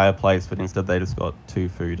 stone, fireplace, but instead they just got 2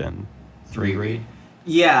 food and 3 reed.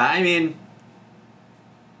 Yeah, I mean,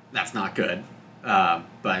 that's not good.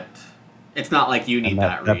 But it's not like you need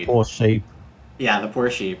that reed. That poor sheep. Yeah, the poor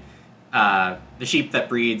sheep. The sheep that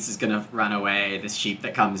breeds is going to run away. The sheep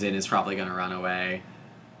that comes in is probably going to run away.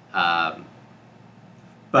 But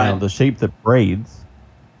now, the sheep that breeds,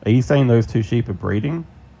 are you saying those 2 sheep are breeding?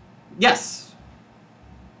 Yes.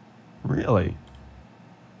 Really?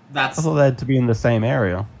 I thought they had to be in the same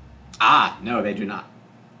area. No, they do not.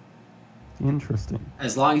 Interesting.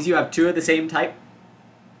 As long as you have 2 of the same type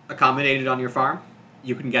accommodated on your farm,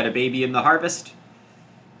 you can get a baby in the harvest.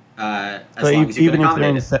 As long as you can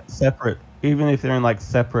accommodate it. Separate, even if they're in like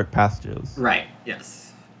separate pastures. Right.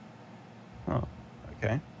 Yes. Oh,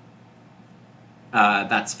 okay.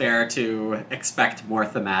 That's fair to expect more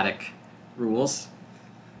thematic rules,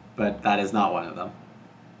 but that is not one of them.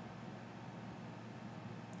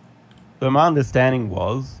 So my understanding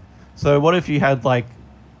was, so what if you had like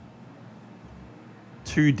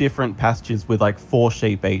 2 different pastures with like 4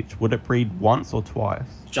 sheep each? Would it breed once or twice?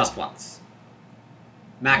 Just once.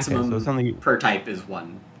 Maximum okay, so it's only... per type is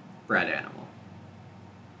 1 bred animal.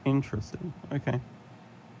 Interesting. Okay.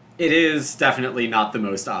 It is definitely not the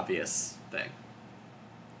most obvious thing.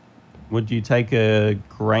 Would you take a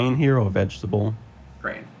grain here or vegetable?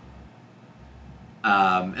 Grain.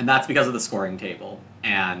 And that's because of the scoring table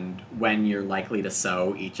and when you're likely to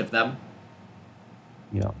sow each of them.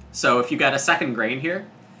 Yeah. So if you get a second grain here,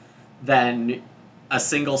 then a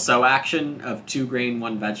single sow action of 2 grain,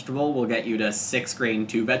 1 vegetable will get you to 6 grain,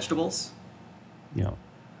 2 vegetables. Yeah.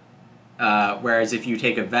 Whereas if you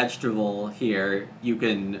take a vegetable here, you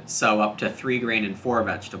can sow up to 3 grain and 4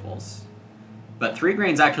 vegetables. But 3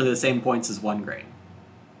 grain's actually the same points as 1 grain.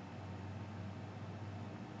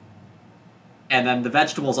 And then the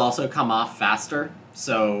vegetables also come off faster,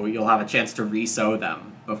 so you'll have a chance to re-sow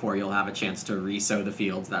them before you'll have a chance to re-sow the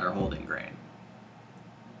fields that are holding grain.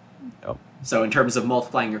 Yep. So in terms of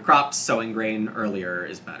multiplying your crops, sowing grain earlier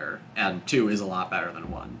is better, and 2 is a lot better than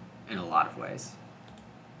 1 in a lot of ways.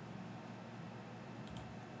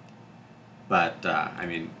 But, I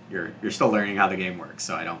mean, you're still learning how the game works,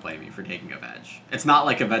 so I don't blame you for taking a veg. It's not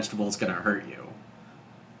like a vegetable is going to hurt you.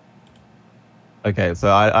 Okay,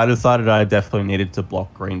 so I decided I definitely needed to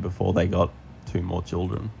block green before they got 2 more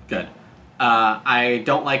children. Good. I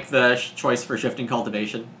don't like the choice for shifting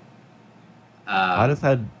cultivation. I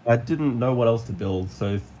didn't know what else to build,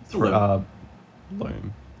 so loom.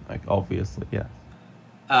 Like, obviously, yeah.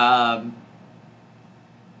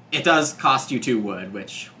 It does cost you 2 wood,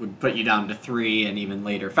 which would put you down to 3 and even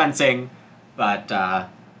later fencing, but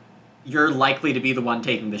you're likely to be the one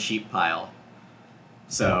taking the sheep pile.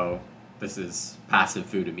 So this is passive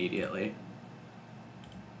food immediately.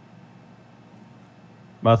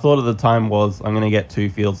 My thought at the time was, I'm going to get 2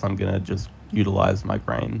 fields, I'm going to just utilize my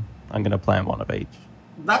grain. I'm going to plant 1 of each.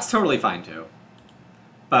 That's totally fine too.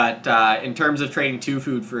 But in terms of trading 2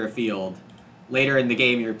 food for a field, later in the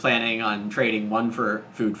game you're planning on trading 1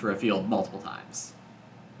 food for a field multiple times.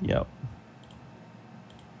 Yep.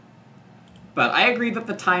 But I agree that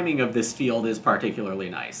the timing of this field is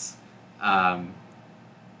particularly nice.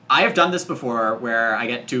 I have done this before where I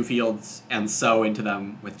get 2 fields and sow into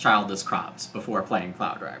them with childless crops before playing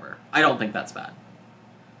Plow Driver. I don't think that's bad.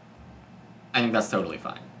 I think that's totally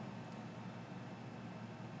fine.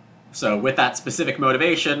 So with that specific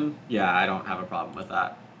motivation, yeah, I don't have a problem with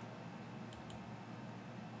that.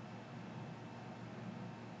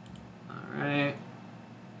 Alright.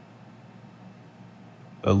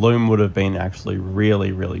 A loom would have been actually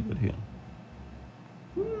really, really good here.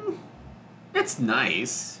 It's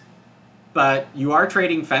nice, but you are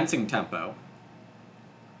trading fencing tempo.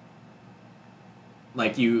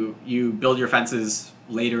 Like you build your fences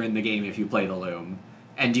later in the game if you play the loom.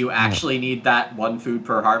 And do you actually need that 1 food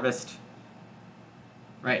per harvest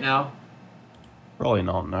right now? Probably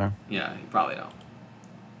not, no. Yeah, you probably don't.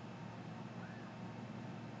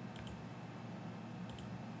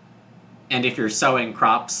 And if you're sowing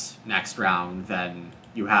crops next round, then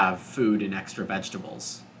you have food and extra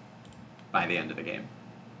vegetables by the end of the game.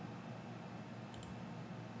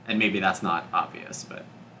 And maybe that's not obvious, but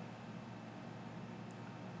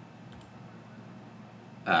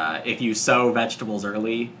if you sow vegetables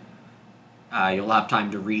early, you'll have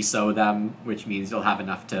time to re-sow them, which means you'll have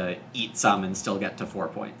enough to eat some and still get to 4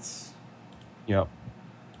 points. Yep.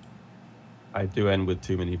 I do end with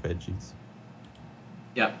too many veggies.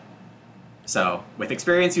 Yep. So, with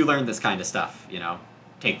experience, you learn this kind of stuff, you know.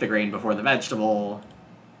 Take the grain before the vegetable,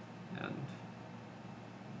 and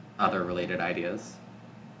other related ideas.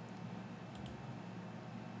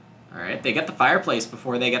 Alright, they get the fireplace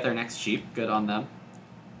before they get their next sheep. Good on them.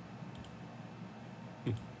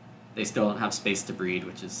 They still don't have space to breed,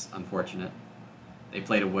 which is unfortunate. They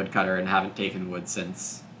played a woodcutter and haven't taken wood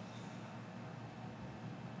since.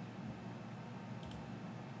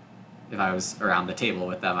 If I was around the table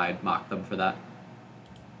with them, I'd mock them for that.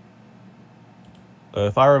 So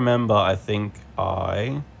if I remember, I think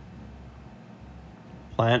I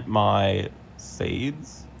plant my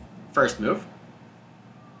seeds. First move.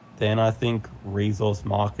 Then I think resource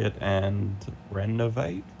market and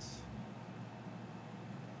renovate.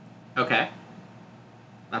 Okay.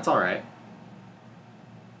 That's alright.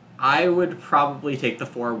 I would probably take the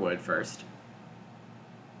 4 wood first.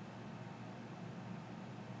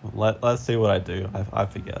 Let's see what I do. I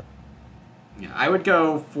forget. Yeah, I would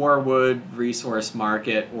go 4 wood, resource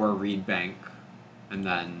market, or reed bank, and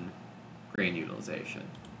then grain utilization.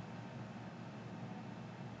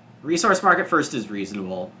 Resource market first is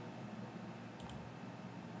reasonable.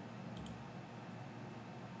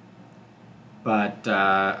 But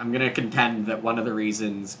I'm going to contend that one of the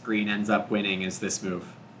reasons green ends up winning is this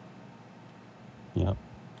move. Yep.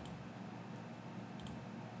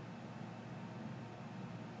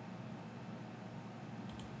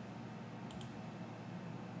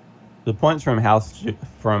 The points from house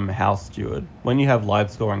steward, when you have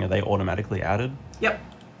live scoring, are they automatically added? Yep.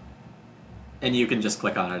 And you can just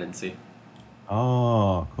click on it and see.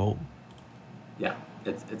 Oh, cool. Yeah,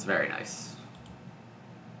 it's very nice.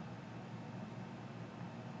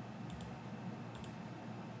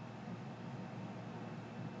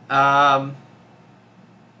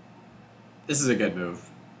 This is a good move.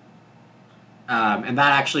 And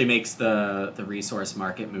that actually makes the resource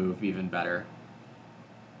market move even better.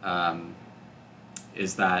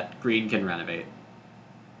 Is that green can renovate.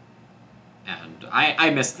 And I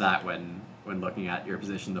missed that when looking at your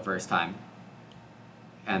position the first time.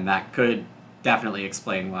 And that could definitely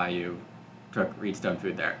explain why you took Reedstone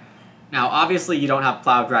Food there. Now, obviously, you don't have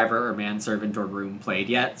Plow Driver or Manservant or Groom played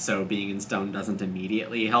yet, so being in stone doesn't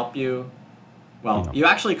immediately help you. Well, No. you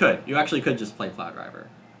actually could. You actually could just play Plow Driver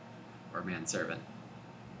or Manservant.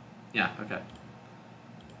 Yeah, okay.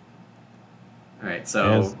 Alright,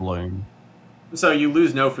 There's loom. so you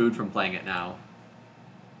lose no food from playing it now,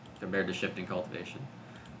 compared to shifting cultivation.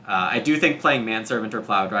 I do think playing Manservant or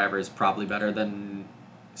Plow Driver is probably better than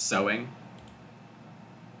sowing,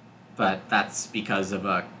 but that's because of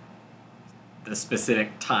the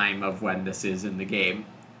specific time of when this is in the game.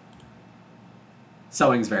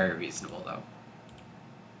 Sowing's very reasonable, though.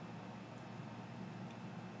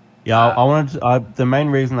 Yeah, I wanted to, the main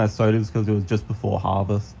reason I sowed is because it was just before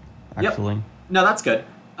harvest, actually. Yep. No, that's good.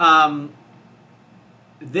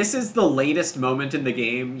 This is the latest moment in the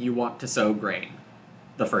game you want to sow grain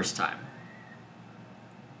the first time.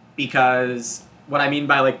 Because what I mean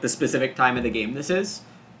by like the specific time of the game this is,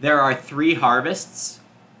 there are 3 harvests.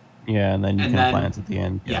 Yeah, and then you can plant at the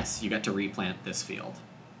end. Yeah. Yes, you get to replant this field.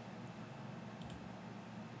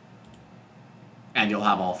 And you'll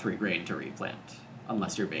have all 3 grain to replant,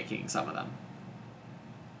 unless you're baking some of them.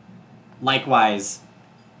 Likewise,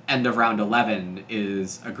 end of round 11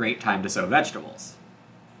 is a great time to sow vegetables.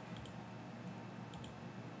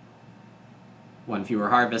 1 fewer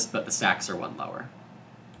harvest, but the stacks are 1 lower.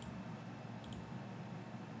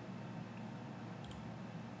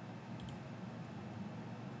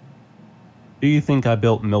 Do you think I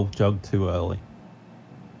built Milk Jug too early?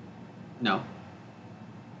 No.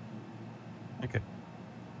 Okay.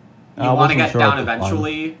 You want to get down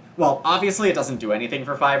eventually. Well, obviously it doesn't do anything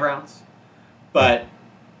for 5 rounds. But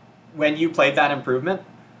when you played that improvement,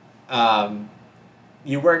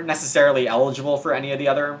 you weren't necessarily eligible for any of the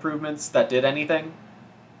other improvements that did anything.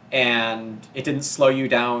 and it didn't slow you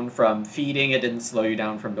down from feeding, it didn't slow you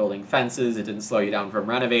down from building fences, it didn't slow you down from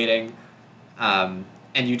renovating. And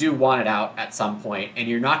you do want it out at some point, and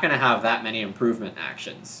you're not going to have that many improvement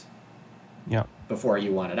actions Yeah. before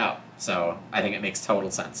you want it out. So I think it makes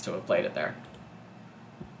total sense to have played it there.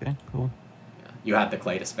 Okay, cool. Yeah. You had the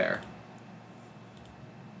clay to spare.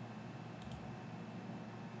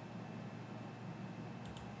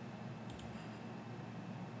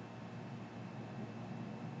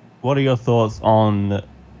 What are your thoughts on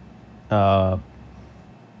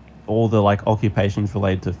all the like occupations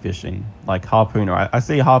related to fishing, like harpooner? I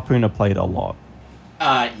see harpooner played a lot.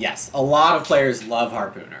 Yes, a lot of players love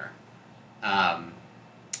harpooner.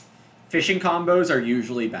 Fishing combos are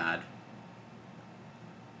usually bad.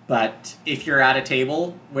 But if you're at a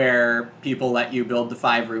table where people let you build the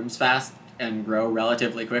 5 rooms fast and grow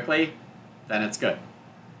relatively quickly, then it's good.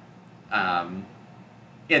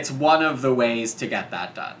 It's one of the ways to get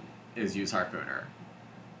that done, is use harpooner.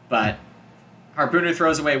 But harpooner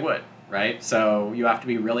throws away wood, right? So you have to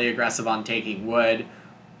be really aggressive on taking wood,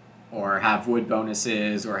 or have wood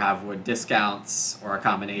bonuses, or have wood discounts, or a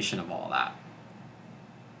combination of all that.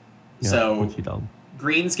 Yeah, so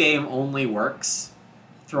Green's game only works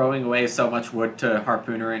throwing away so much wood to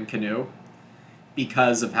harpooner and canoe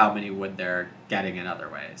because of how many wood they're getting in other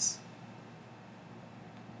ways.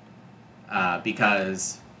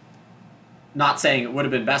 Because, not saying it would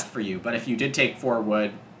have been best for you, but if you did take 4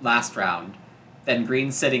 wood last round, then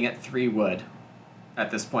Green's sitting at 3 wood at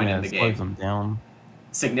this point in the game. Slows them down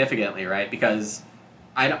Significantly, right? Because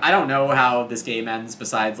I don't know how this game ends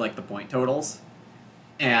besides like the point totals.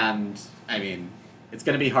 And, I mean, it's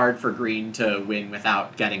going to be hard for Green to win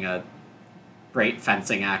without getting a great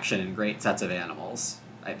fencing action and great sets of animals,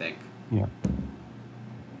 I think. Yeah.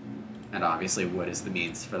 And obviously wood is the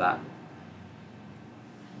means for that.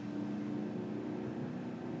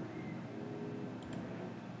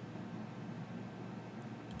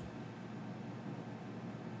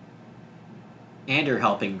 And you're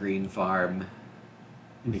helping Green farm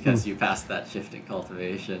because you passed that shifting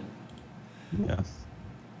cultivation. Yes.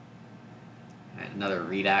 And another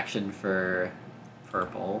read action for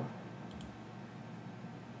purple.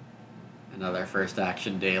 Another first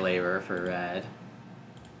action day labor for red.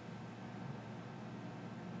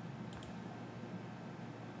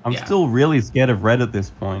 I'm still really scared of red at this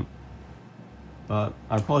point, but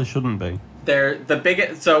I probably shouldn't be. They're the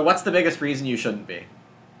biggest. So what's the biggest reason you shouldn't be?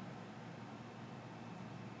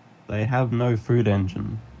 They have no food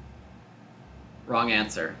engine. Wrong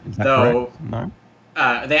answer. Is that Though correct? No?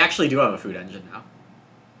 they actually do have a food engine now.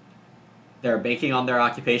 They're baking on their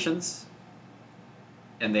occupations,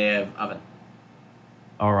 and they have oven.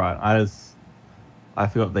 Alright, I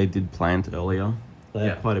forgot they did plant earlier. They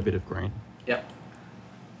have quite a bit of grain. Yep.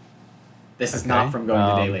 This is not from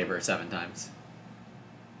going to day labor 7 times.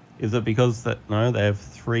 Is it because no, they have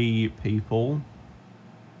 3 people?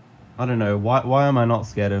 I don't know. Why am I not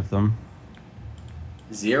scared of them?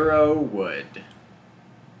 0 wood.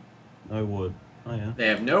 No wood. Oh yeah. They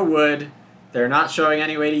have no wood. They're not showing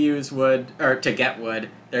any way to use wood, or to get wood.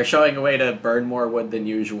 They're showing a way to burn more wood than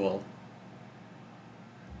usual.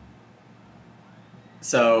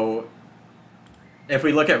 So, if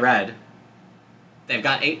we look at red, they've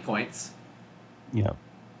got 8 points. Yeah.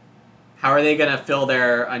 How are they going to fill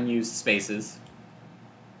their unused spaces?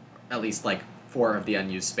 At least, like, 4 of the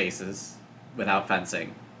unused spaces without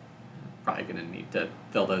fencing. Probably going to need to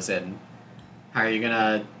fill those in. How are you going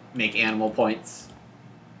to make animal points?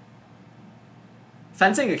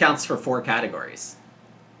 Fencing accounts for 4 categories.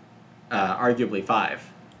 Arguably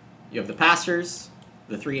 5. You have the pastures,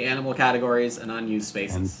 the 3 animal categories, and unused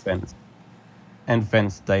spaces. And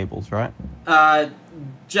fenced stables, right?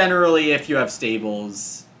 Generally, if you have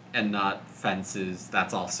stables and not fences,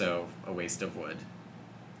 that's also a waste of wood.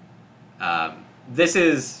 This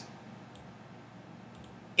is...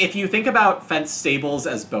 If you think about fenced stables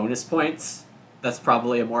as bonus points, that's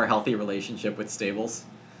probably a more healthy relationship with stables.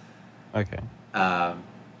 Okay.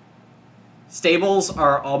 Stables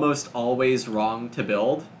are almost always wrong to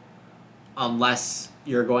build unless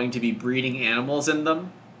you're going to be breeding animals in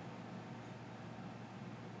them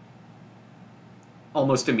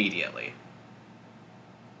almost immediately.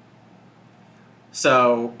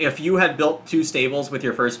 So if you had built 2 stables with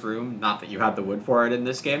your first room, not that you had the wood for it in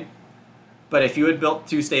this game, but if you had built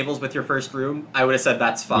 2 stables with your first room, I would have said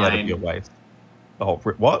that's fine. Yeah, that'd be a waste. Oh,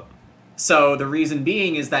 what? So the reason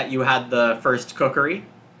being is that you had the first cookery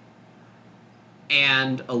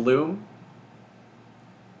and a loom.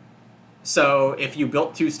 So if you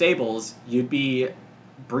built 2 stables, you'd be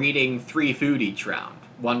breeding 3 food each round.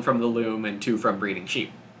 1 from the loom and 2 from breeding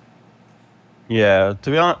sheep. Yeah, to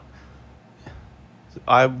be honest,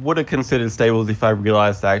 I would have considered stables if I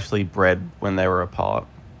realized I actually bred when they were apart.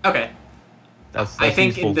 Okay. I That's think in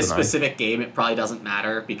useful this to know. specific game it probably doesn't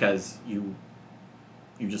matter because you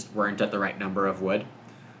just weren't at the right number of wood.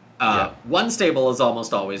 Yeah, One stable is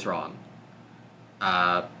almost always wrong.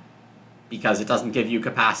 Uh, because it doesn't give you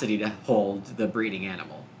capacity to hold the breeding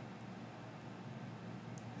animal.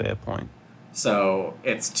 fair point. So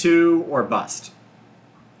it's 2 or bust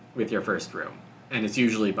with your first room, and it's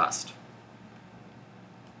usually bust.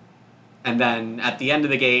 And then at the end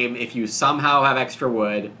of the game, if you somehow have extra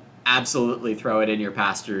wood, absolutely throw it in your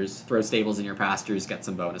pastures, throw stables in your pastures, get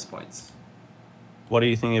some bonus points. What do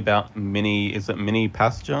you think about mini? Is it mini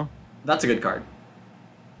pasture? That's a good card.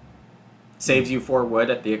 Saves you 4 wood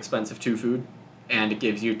at the expense of 2 food, and it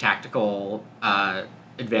gives you tactical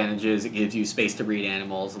advantages. It gives you space to breed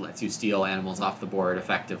animals. It lets you steal animals off the board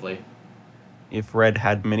effectively. If red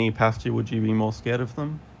had mini pasture, would you be more scared of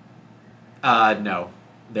them? No.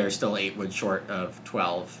 They're still 8 wood short of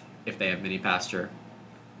 12 if they have mini pasture.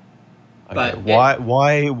 Okay, But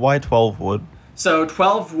why 12 wood? so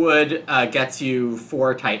 12 wood gets you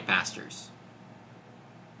 4 tight pastures.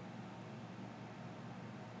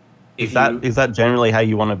 If you Is that generally how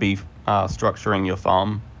you want to be structuring your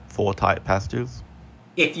farm for tight pastures?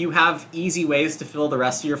 if you have easy ways to fill the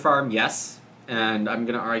rest of your farm, yes. And I'm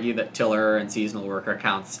going to argue that tiller and seasonal worker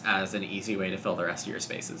counts as an easy way to fill the rest of your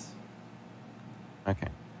spaces. Okay.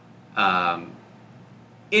 Um,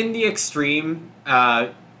 in the extreme,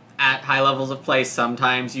 at high levels of play,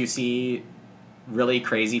 sometimes you see really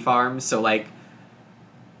crazy farms. So, like,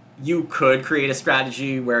 you could create a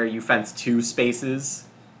strategy where you fence 2 spaces,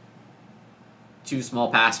 2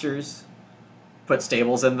 small pastures, put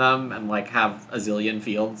stables in them, and, like, have a zillion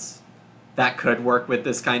fields. That could work with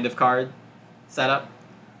this kind of card setup.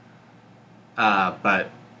 But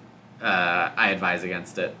I advise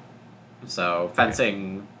against it. So,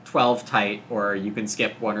 fencing 12 tight, or you can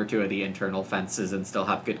skip 1 or 2 of the internal fences and still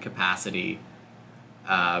have good capacity.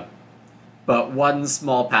 But 1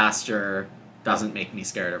 small pasture doesn't make me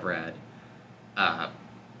scared of red.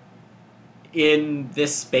 In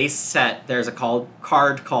this space set, there's a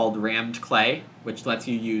card called Rammed Clay, which lets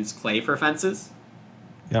you use clay for fences.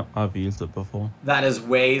 Yep, I've used it before. That is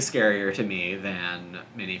way scarier to me than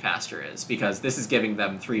mini pasture is, because this is giving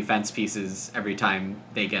them 3 fence pieces every time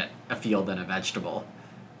they get a field and a vegetable.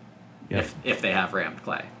 Yep. If they have rammed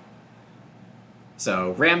clay.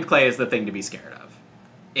 So rammed clay is the thing to be scared of.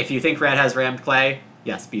 If you think red has rammed clay,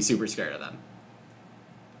 yes, be super scared of them.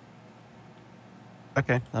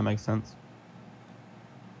 Okay, that makes sense.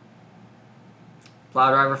 Plow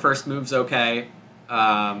driver first move's okay.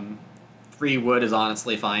 3 wood is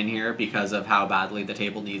honestly fine here because of how badly the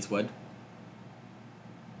table needs wood.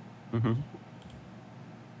 Mm-hmm.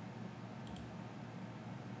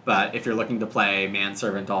 But if you're looking to play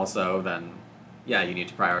manservant also, then yeah, you need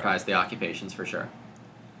to prioritize the occupations for sure.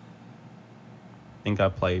 I think I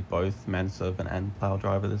played both manservant and plow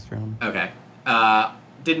driver this round. Okay.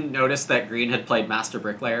 Didn't notice that green had played master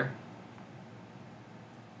bricklayer.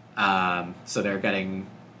 So they're getting...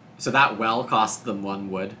 So that well cost them 1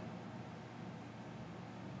 wood.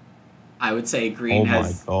 I would say green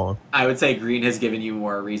has... Oh my god. I would say green has given you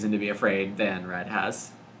more reason to be afraid than red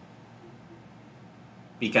has.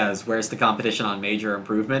 Because where's the competition on major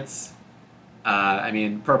improvements? I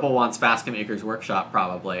mean, purple wants Basket Maker's Workshop,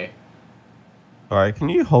 probably. Alright, can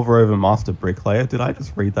you hover over master bricklayer? Did I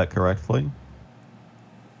just read that correctly?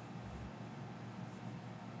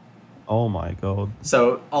 Oh my god.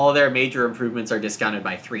 So all their major improvements are discounted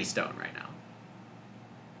by 3 stone right now.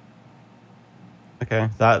 Okay,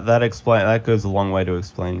 that goes a long way to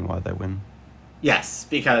explaining why they win. Yes,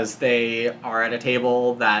 because they are at a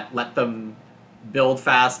table that let them build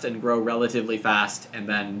fast and grow relatively fast and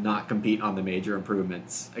then not compete on the major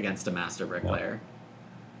improvements against a master bricklayer. Yeah.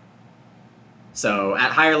 So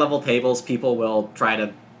at higher level tables, people will try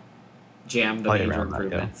to jam the Play major around that,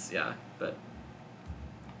 improvements. Yeah, but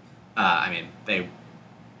I mean,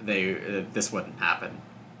 this wouldn't happen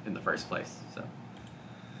in the first place. So.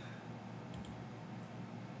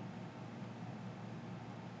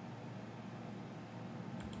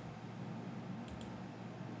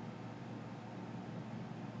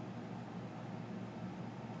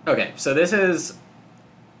 Okay, so this is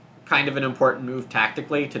kind of an important move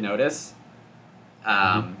tactically to notice.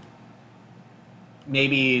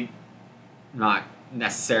 Maybe not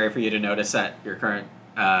necessary for you to notice at your current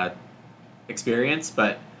experience,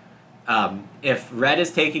 but if red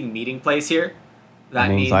is taking meeting place here, that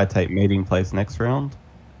means I take meeting place next round?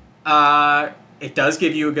 It does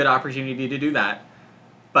give you a good opportunity to do that,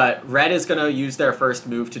 but red is going to use their first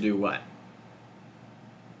move to do what?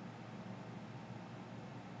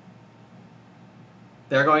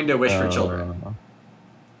 They're going to wish for children.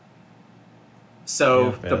 So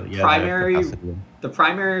Yeah, fair. Yeah, they have capacity. the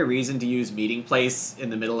primary reason to use meeting place in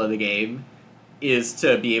the middle of the game is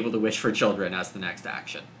to be able to wish for children as the next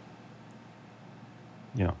action.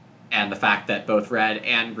 Yeah. And the fact that both red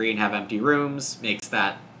and green have empty rooms makes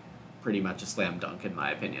that pretty much a slam dunk, in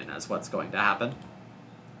my opinion, as what's going to happen.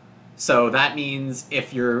 So that means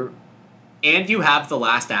if you're... And you have the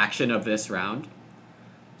last action of this round.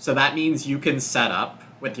 So that means you can set up,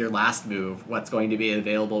 with your last move, what's going to be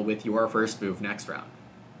available with your first move next round.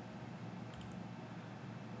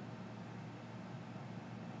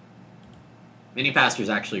 Mini pasture is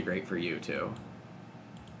actually great for you, too.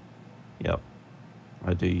 Yep.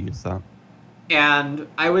 I do use that. And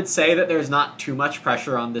I would say that there's not too much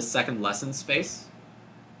pressure on this second lesson space,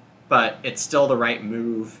 but it's still the right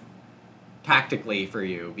move tactically for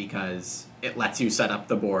you because it lets you set up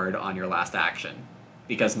the board on your last action,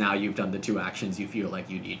 because now you've done the 2 actions you feel like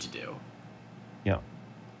you need to do. Yeah.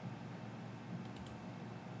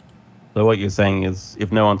 So what you're saying is,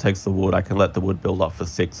 if no one takes the wood, I can let the wood build up for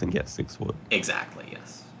 6 and get 6 wood. Exactly,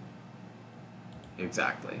 yes.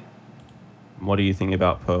 Exactly. What do you think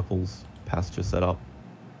about purple's pasture setup?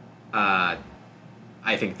 I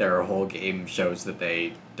think their whole game shows that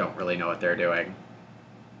they don't really know what they're doing.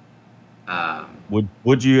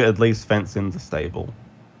 Would you at least fence in the stable?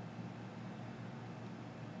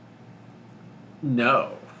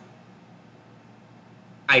 No.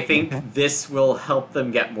 I think this will help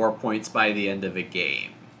them get more points by the end of a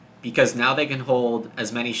game. Because now they can hold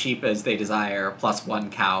as many sheep as they desire, plus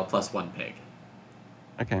 1 cow, plus 1 pig.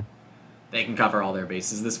 Okay. They can cover all their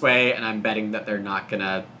bases this way, and I'm betting that they're not going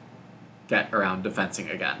to get around to fencing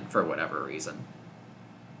again, for whatever reason.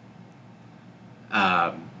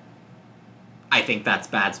 I think that's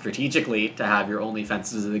bad strategically, to have your only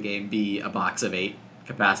fences of the game be a box of 8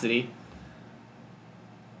 capacity.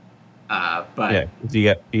 But yeah,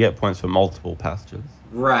 you get points for multiple pastures.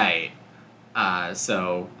 Right.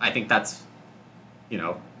 So I think that's,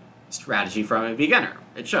 strategy from a beginner.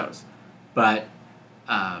 It shows. But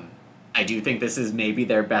I do think this is maybe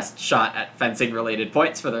their best shot at fencing-related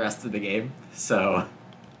points for the rest of the game. So,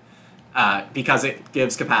 because it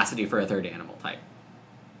gives capacity for a third animal type.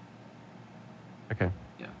 Okay.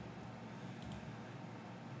 Yeah.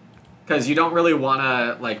 Because you don't really want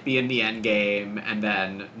to be in the end game and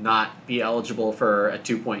then not be eligible for a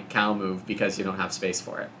 2-point cow move because you don't have space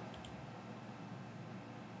for it.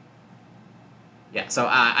 Yeah, so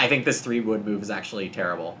I think this 3 wood move is actually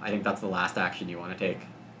terrible. I think that's the last action you want to take.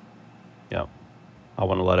 Yeah, I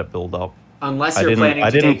want to let it build up. Unless you're planning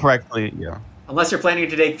to take... correctly, yeah. Unless you're planning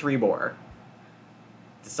to take 3 boar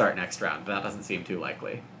to start next round, but that doesn't seem too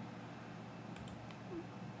likely.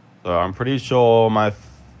 So I'm pretty sure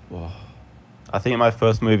I think my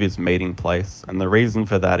first move is meeting place, and the reason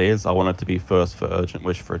for that is I want it to be first for urgent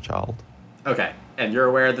wish for a child. Okay, and you're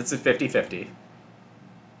aware that's a 50-50.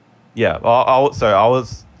 Yeah, it's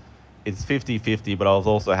 50-50, but I was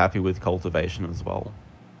also happy with cultivation as well.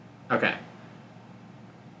 Okay.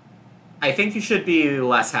 I think you should be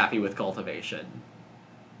less happy with cultivation.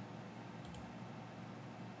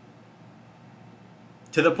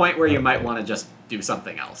 To the point where you might want to just do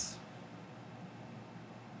something else.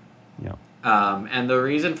 Yeah. And the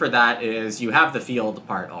reason for that is you have the field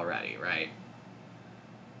part already, right?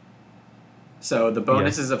 So the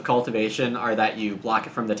bonuses of cultivation are that you block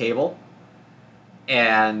it from the table,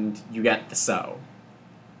 and you get the sow.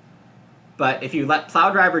 But if you let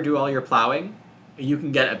Plow Driver do all your plowing, you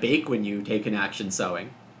can get a bake when you take an action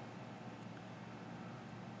sowing.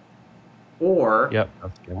 Or yep,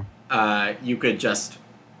 that's cool. You could just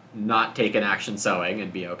not take an action sowing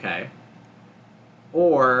and be okay.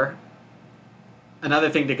 Or another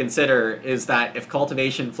thing to consider is that if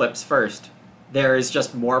cultivation flips first, there is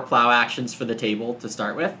just more plow actions for the table to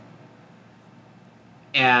start with.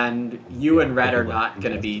 And you and red are not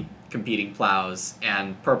going to be competing plows,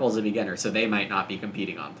 and purple's a beginner, so they might not be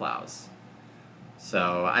competing on plows.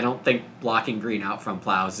 So I don't think blocking green out from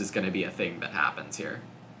plows is going to be a thing that happens here.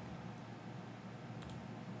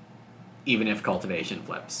 Even if cultivation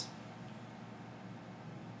flips.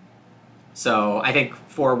 So I think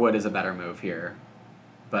 4 wood is a better move here.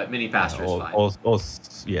 But mini pasture is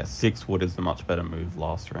fine. 6 wood is a much better move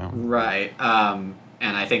last round. Right. And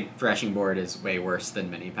I think threshing board is way worse than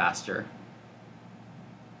mini pasture.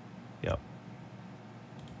 Yep.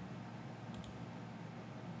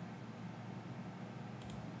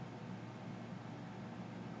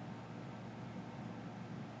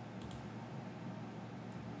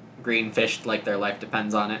 Green fished like their life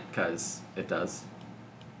depends on it, because it does.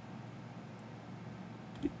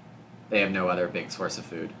 They have no other big source of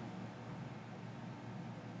food.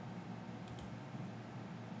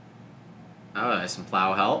 Oh, there's some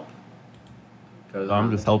plow help. Goes So I'm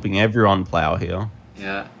around just the... helping everyone plow here.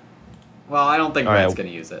 Yeah. Well, I don't think All Red's right. going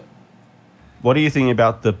to use it. What do you think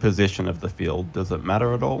about the position of the field? Does it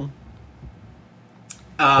matter at all?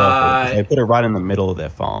 Purple, because Uh, they put it right in the middle of their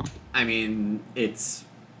farm. I mean, it's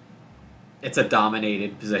a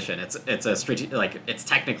dominated position. It's a it's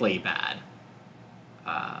technically bad.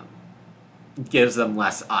 Um, gives them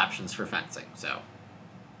less options for fencing. So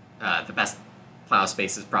the best plow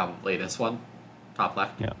space is probably this one, top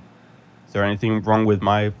left. Yeah. Is there anything wrong with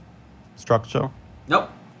my structure?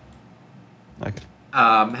 Nope. Okay.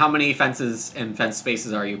 How many fences and fence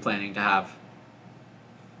spaces are you planning to have?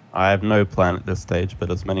 I have no plan at this stage,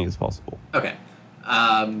 but as many as possible. Okay.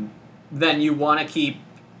 Then you want to keep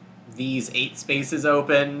these 8 spaces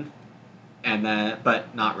open, and then,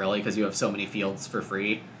 but not really because you have so many fields for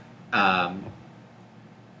free. At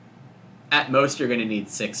most, you're going to need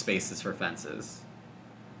 6 spaces for fences.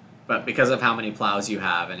 But because of how many plows you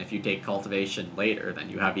have, and if you take cultivation later, then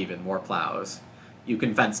you have even more plows. You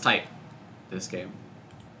can fence tight this game.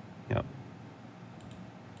 Yep.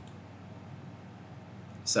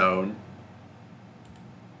 So,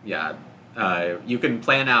 yeah, you can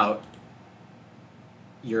plan out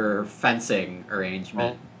your fencing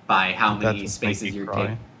arrangement by how Did that many just make spaces you you're cry?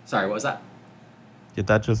 taking. Sorry, what was that? Did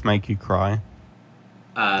that just make you cry?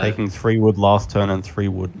 Uh, Taking 3 wood last turn and 3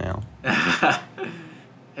 wood now.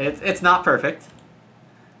 it's not perfect.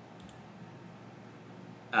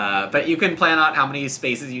 But you can plan out how many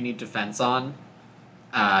spaces you need to fence on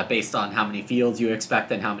based on how many fields you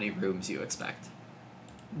expect and how many rooms you expect.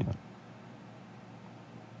 Yeah.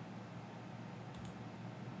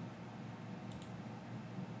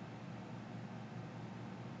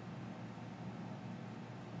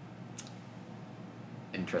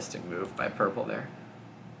 Interesting move by purple there.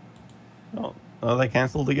 Oh, they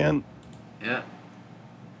cancelled again? Yeah.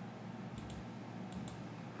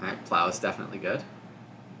 Alright, plow is definitely good.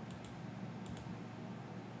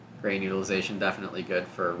 Grain utilization definitely good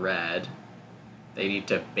for red. They need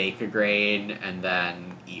to bake a grain and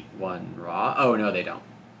then eat 1 raw. Oh, no, they don't.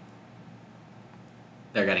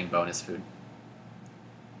 They're getting bonus food.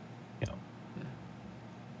 Yeah.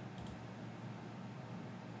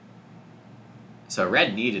 So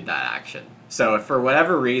red needed that action. So if for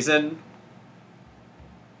whatever reason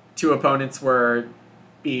 2 opponents were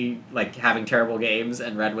having terrible games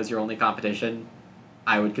and red was your only competition,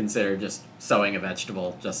 I would consider just sowing a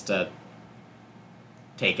vegetable just to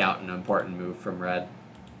take out an important move from red.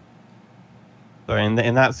 So in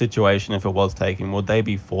that situation, if it was taken, would they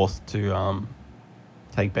be forced to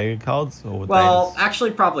take bigger cards, or would Well, they just...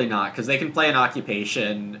 actually probably not, because they can play an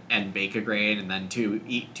occupation and bake a grain and then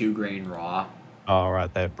eat 2 grain raw. Oh,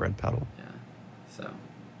 right, they have bread paddle. Yeah, so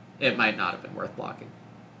it might not have been worth blocking.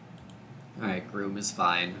 Alright, Groom is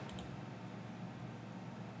fine.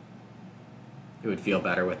 It would feel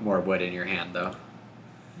better with more wood in your hand, though.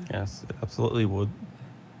 Yes, it absolutely would.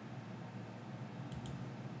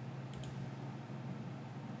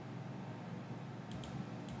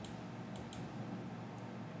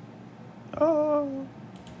 Oh.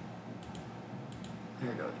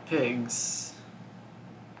 There go the pigs.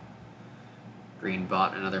 Green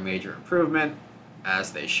bought another major improvement,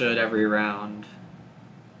 as they should every round.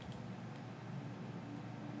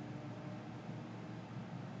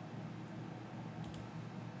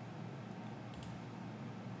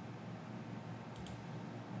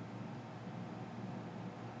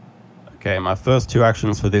 Okay, my first 2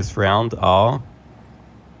 actions for this round are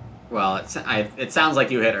Well, it sounds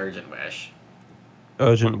like you hit Urgent Wish.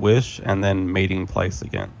 Urgent Wish and then Meeting Place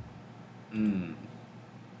again.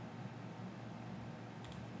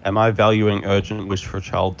 Am I valuing Urgent Wish for a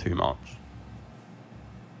child too much?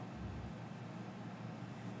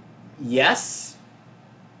 Yes.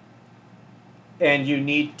 And you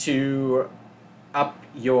need to up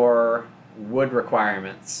your wood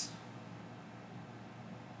requirements.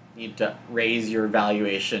 You need to raise your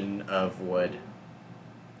valuation of wood.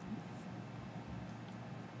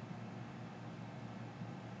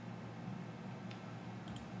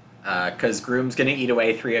 Because Groom's going to eat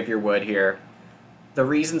away 3 of your wood here. The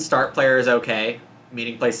reason start player is okay,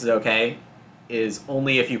 meeting place is okay, is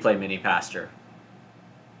only if you play mini pasture.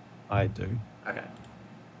 I do. Okay.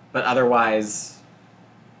 But otherwise,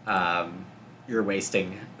 you're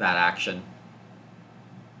wasting that action.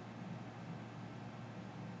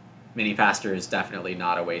 Mini pasture is definitely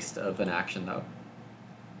not a waste of an action, though.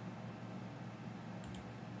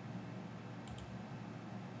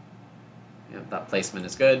 Yep, that placement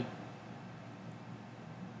is good.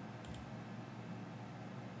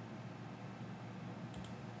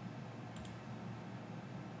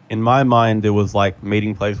 In my mind, it was like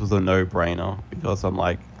meeting place was a no-brainer because I'm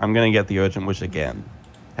like, I'm gonna get the urgent wish again.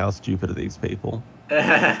 How stupid are these people?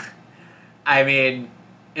 I mean,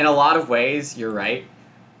 in a lot of ways, you're right.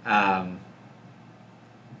 Um,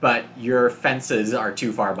 but your fences are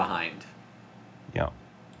too far behind. Yeah.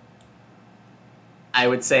 I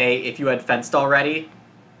would say if you had fenced already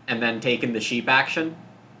and then taken the sheep action,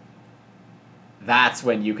 that's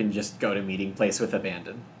when you can just go to meeting place with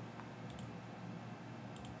abandon.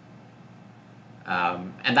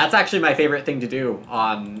 And that's actually my favorite thing to do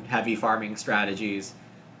on heavy farming strategies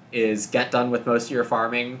is get done with most of your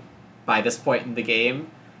farming by this point in the game,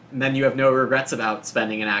 and then you have no regrets about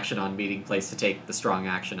spending an action on meeting place to take the strong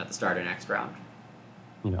action at the start of next round.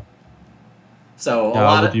 Yeah. So a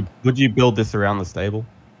lot of would you build this around the stable?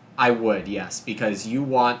 I would, yes, because you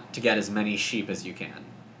want to get as many sheep as you can.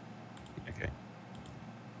 Okay.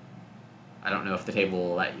 I don't know if the table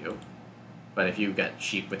will let you, but if you get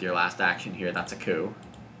sheep with your last action here, that's a coup.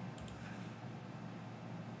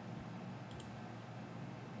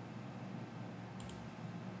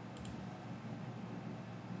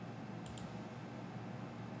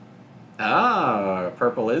 Oh,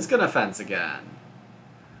 purple is gonna fence again.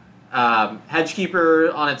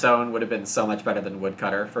 Hedgekeeper on its own would have been so much better than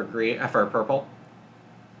Woodcutter for for purple.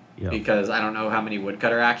 Yeah. Because I don't know how many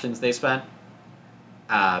Woodcutter actions they spent.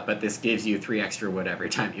 But this gives you 3 extra wood every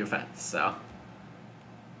time you fence, so.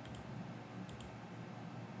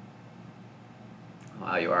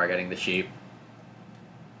 Wow, you are getting the sheep.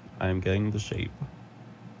 I am getting the sheep.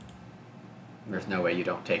 There's no way you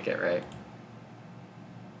don't take it, right?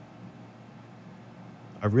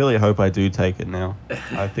 I really hope I do take it now.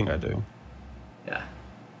 I think I do. Yeah.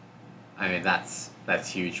 I mean, that's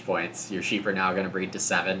huge points. Your sheep are now going to breed to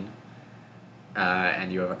 7.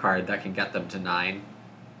 And you have a card that can get them to 9.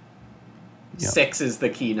 Yep. 6 is the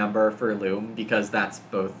key number for Loom, because that's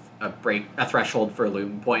both a threshold for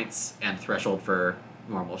Loom points and threshold for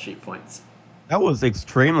normal sheep points. That was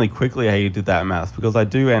extremely quickly how you did that math, because I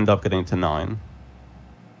do end up getting to 9.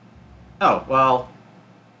 Oh, well,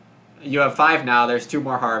 you have 5 now, there's 2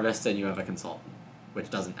 more harvests, and you have a consultant, which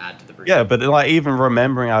doesn't add to the breed. Yeah, but like even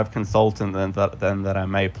remembering I have consultant then that I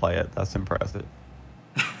may play it, that's impressive.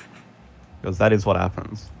 Because that is what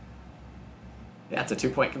happens. Yeah, it's a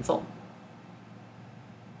 2-point consultant.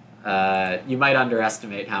 You might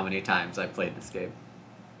underestimate how many times I've played this game.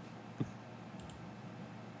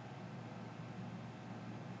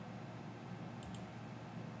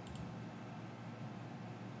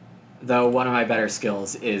 Though one of my better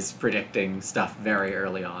skills is predicting stuff very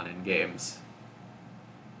early on in games.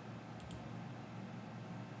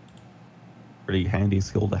 Pretty handy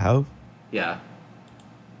skill to have. Yeah.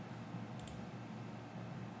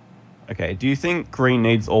 Okay, do you think green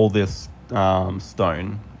needs all this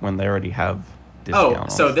stone when they already have discount? Oh,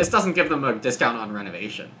 so this doesn't give them a discount on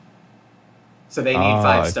renovation. So they need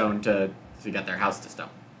 5 stone to get their house to stone.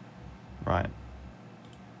 Right.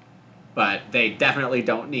 But they definitely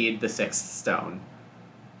don't need the 6th stone.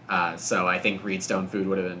 So I think reedstone food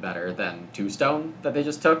would have been better than 2 stone that they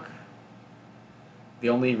just took. The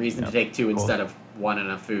only reason to take 2 instead of 1 in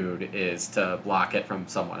a food is to block it from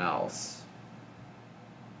someone else.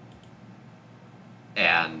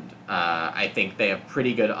 And I think they have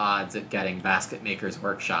pretty good odds at getting Basket Maker's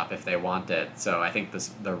Workshop if they want it. So I think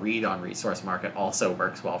the read on Resource Market also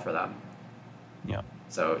works well for them. Yeah.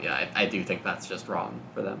 So yeah, I do think that's just wrong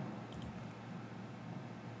for them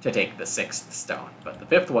to take the 6th stone. But the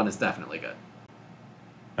 5th one is definitely good.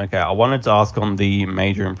 Okay, I wanted to ask on the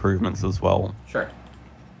major improvements as well. Sure.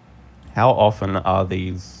 How often are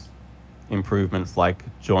these improvements like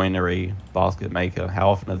joinery, basket maker, how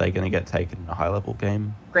often are they going to get taken in a high-level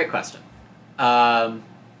game? Great question.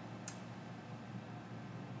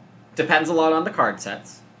 Depends a lot on the card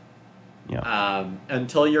sets. Yeah.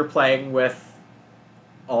 Until you're playing with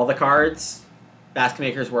all the cards, Basket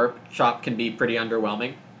Maker's Workshop can be pretty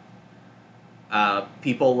underwhelming.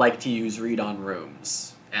 People like to use read on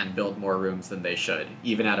rooms and build more rooms than they should,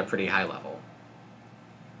 even at a pretty high level.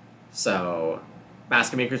 So,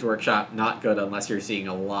 Basket Maker's Workshop, not good unless you're seeing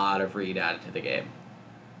a lot of read added to the game.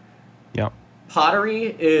 Yep.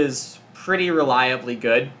 Pottery is pretty reliably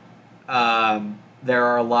good. There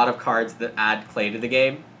are a lot of cards that add clay to the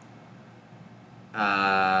game.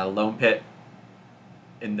 Loam Pit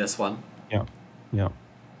in this one. Yeah. Yeah.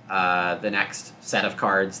 The next set of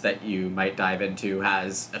cards that you might dive into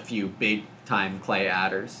has a few big-time clay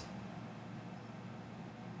adders.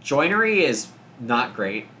 Joinery is not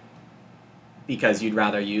great, because you'd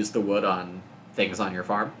rather use the wood on things on your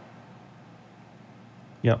farm.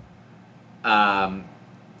 Yep.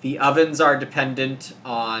 The ovens are dependent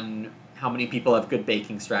on how many people have good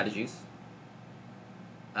baking strategies.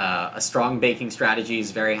 A strong baking strategy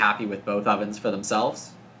is very happy with both ovens for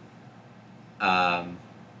themselves.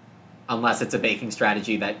 Unless it's a baking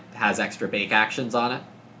strategy that has extra bake actions on it.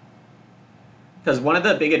 Because one of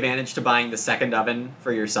the big advantage to buying the second oven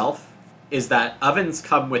for yourself is that ovens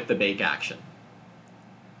come with the bake action.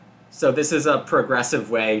 So this is a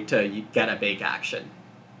progressive way to get a bake action.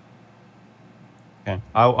 Okay.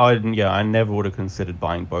 I never would have considered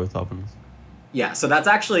buying both ovens. Yeah, so that's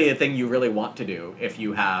actually a thing you really want to do if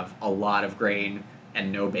you have a lot of grain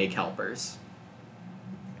and no bake helpers.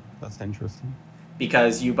 That's interesting.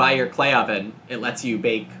 Because you buy your clay oven, it lets you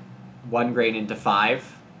bake 1 grain into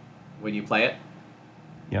 5 when you play it.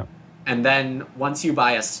 Yeah. And then once you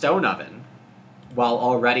buy a stone oven, while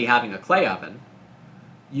already having a clay oven,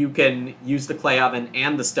 you can use the clay oven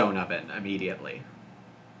and the stone oven immediately.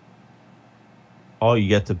 Oh, you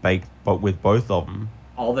get to bake but with both of them.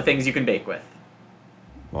 All the things you can bake with.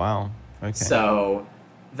 Wow. Okay. So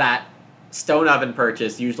that stone oven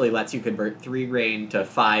purchase usually lets you convert 3 grain to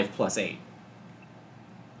 5 plus 8.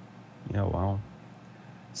 Yeah, wow.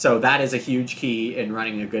 So that is a huge key in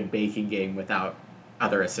running a good baking game without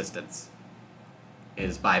other assistance,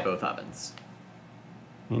 is buy both ovens.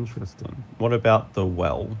 Interesting. What about the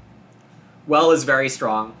well? Well is very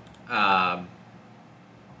strong.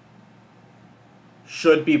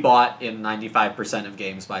 Should be bought in 95% of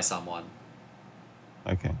games by someone.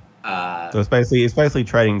 Okay. So it's basically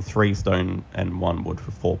trading 3 stone and 1 wood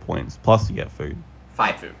for 4 points. Plus you get food.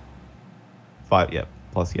 5 food. 5, yep.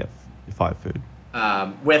 Plus you get 5 food.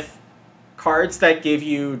 With cards that give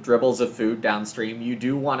you dribbles of food downstream, you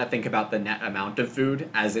do want to think about the net amount of food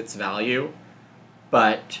as its value,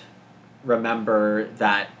 but remember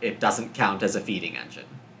that it doesn't count as a feeding engine.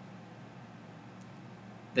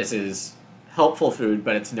 This is helpful food,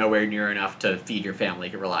 but it's nowhere near enough to feed your family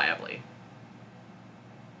reliably.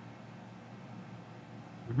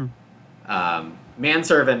 Mm-hmm.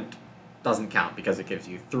 Manservant doesn't count because it gives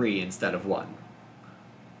you 3 instead of 1.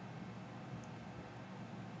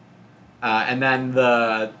 And then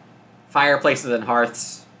the fireplaces and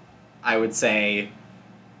hearths, I would say,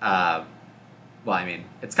 well, I mean,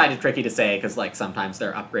 it's kind of tricky to say because like sometimes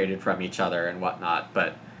they're upgraded from each other and whatnot,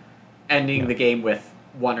 but ending the game with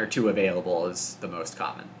 1 or 2 available is the most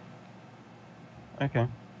common. Okay.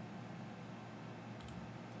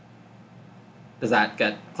 Does that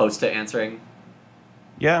get close to answering?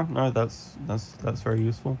 Yeah, no, that's very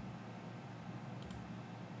useful.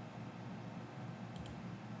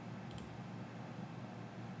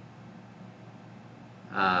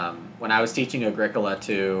 When I was teaching Agricola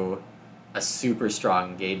to a super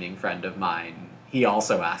strong gaming friend of mine, he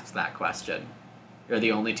also asked that question. You're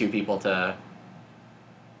the only 2 people to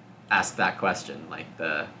ask that question, like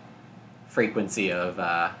the frequency of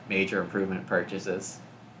major improvement purchases.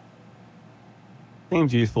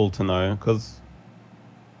 Seems useful to know because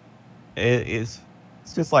it's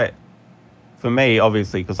just like, for me,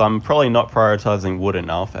 obviously, because I'm probably not prioritizing wood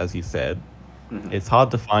enough, as you said. Mm-hmm. It's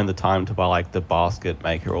hard to find the time to buy like the basket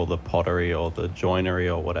maker or the pottery or the joinery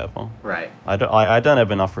or whatever. Right. I don't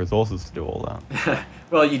have enough resources to do all that.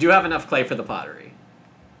 Well, you do have enough clay for the pottery.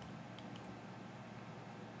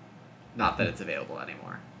 Not that it's available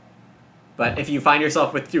anymore. But if you find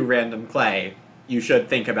yourself with 2 random clay, you should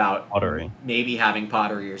think about Pottery. maybe having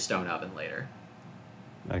pottery or stone oven later.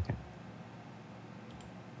 Okay.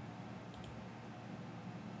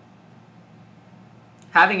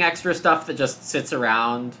 Having extra stuff that just sits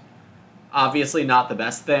around, obviously not the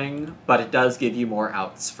best thing, but it does give you more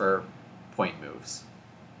outs for point moves.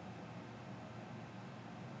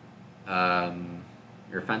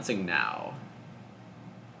 You're fencing now.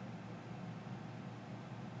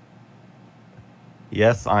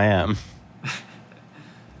 Yes, I am.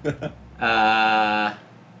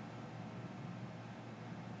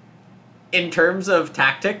 In terms of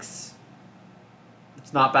tactics,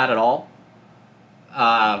 it's not bad at all.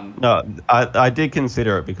 No, I did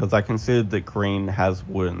consider it because I considered that green has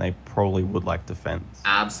wood and they probably would like defense.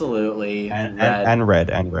 Absolutely. And red.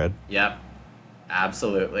 And red. Yep.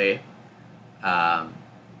 Absolutely. 5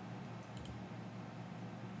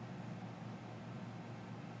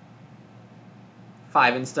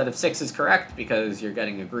 instead of 6 is correct because you're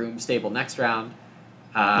getting a groom stable next round.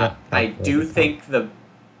 I do think the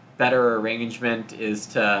better arrangement is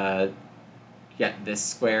to get this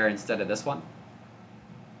square instead of this one.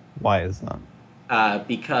 Why is that?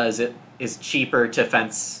 Because it is cheaper to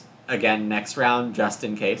fence again next round just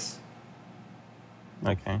in case.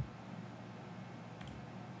 Okay.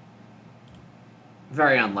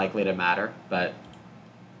 Very unlikely to matter, but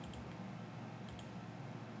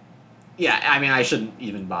Yeah, I mean, I shouldn't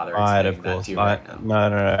even bother Right, of explaining that to course. you right now.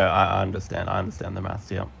 No. I understand. I understand the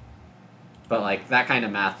maths. Yeah. But like that kind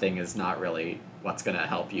of math thing is not really what's gonna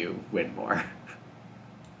help you win more.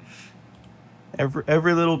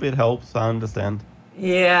 Every little bit helps. I understand.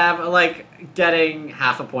 Yeah, but like getting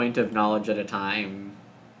half a point of knowledge at a time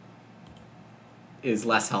is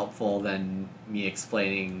less helpful than me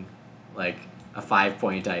explaining like a 5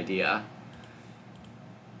 point idea.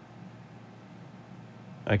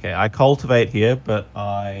 Okay, I cultivate here, but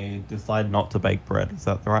I decide not to bake bread. Is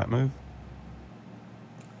that the right move?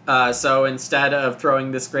 So instead of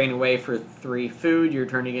throwing this grain away for 3 food, you're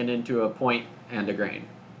turning it into a point and a grain.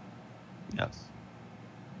 Yes.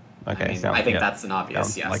 I Okay, mean, I think yeah, that's an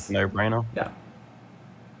obvious sounds like yes. no-brainer. Yeah.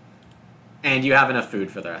 And you have enough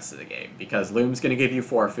food for the rest of the game because Loom's going to give you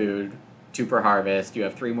 4 food, 2 per harvest. You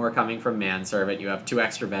have 3 more coming from Manservant. You have 2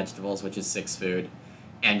 extra vegetables, which is 6 food,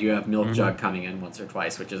 and you have Milk Hmm. Jug coming in once or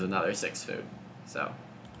twice, which is another 6 food. So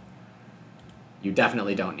you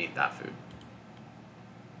definitely don't need that food.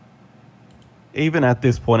 Even at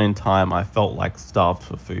this point in time, I felt like starved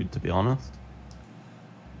for food, to be honest.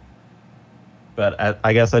 But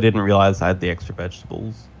I guess I didn't realize I had the extra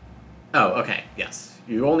vegetables. Oh, okay, yes.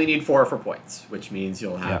 You only need 4 for points, which means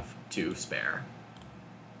you'll Yeah. have 2 spare.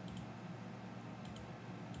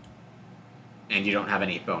 And you don't have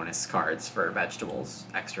any bonus cards for vegetables,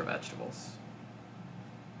 extra vegetables.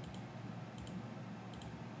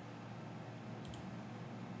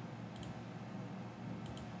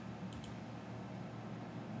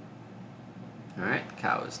 Alright, the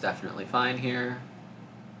cow is definitely fine here.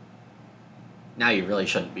 Now you really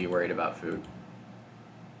shouldn't be worried about food.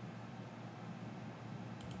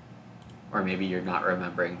 Or maybe you're not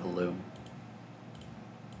remembering the loom.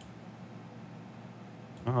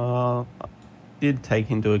 I did take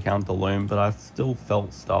into account the loom, but I still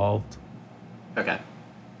felt starved. Okay.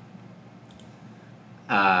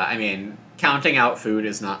 I mean, counting out food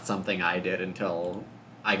is not something I did until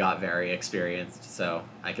I got very experienced, so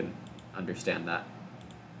I can understand that.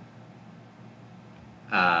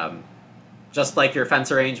 Just like your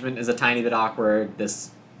fence arrangement is a tiny bit awkward,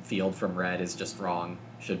 this field from red is just wrong.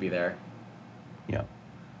 Should be there. Yeah.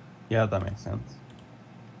 Yeah, that makes sense.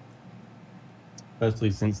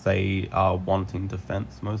 Especially since they are wanting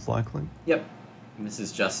defense, most likely. Yep. And this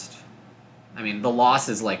is just... I mean, the loss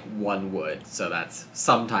is like 1 wood, so that's...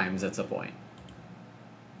 Sometimes it's a point.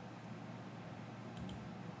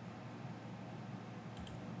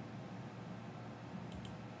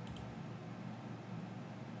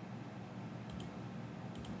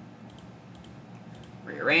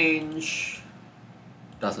 Rearrange.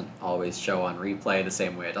 Doesn't always show on replay the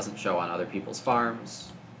same way it doesn't show on other people's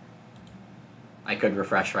farms. I could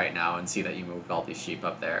refresh right now and see that you moved all these sheep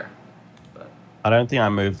up there, but I don't think I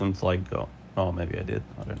moved them till I got. Oh, maybe I did.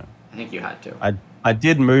 I don't know. I think you had to. I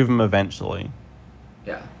did move them eventually.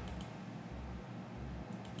 Yeah.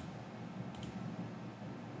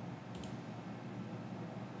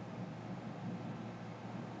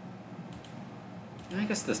 I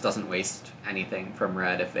guess this doesn't waste anything from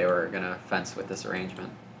red if they were gonna fence with this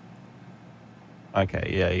arrangement.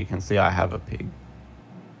 Okay, yeah, you can see I have a pig.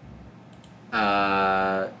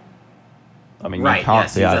 Uh, I mean, right, you can't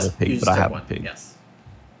yes, see you I have just, a pig, you but just I took have one. a pig. Yes.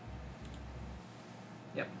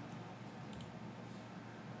 Yep.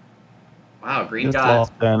 Wow, Just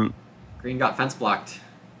lost them. green got fence blocked.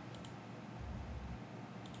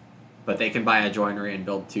 But they can buy a joinery and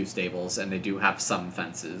build 2 stables, and they do have some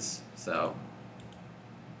fences, so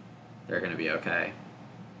they're gonna be okay.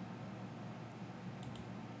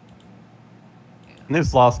 In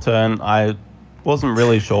this last turn, I wasn't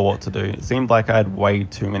really sure what to do. It seemed like I had way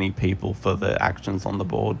too many people for the actions on the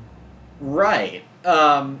board. Right.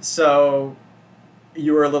 So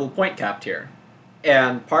you were a little point capped here.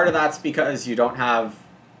 And part of that's because you don't have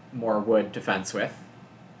more wood to fence with.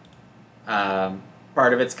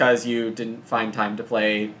 Part of it's because you didn't find time to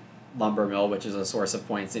play Lumber Mill, which is a source of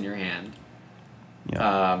points in your hand.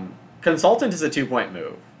 Yeah. Consultant is a 2-point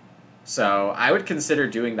move. So I would consider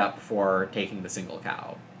doing that before taking the single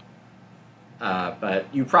cow. But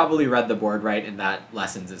you probably read the board right, and that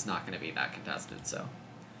lessons is not going to be that contested, so...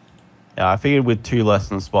 Yeah, I figured with 2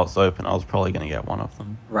 lesson spots open, I was probably going to get one of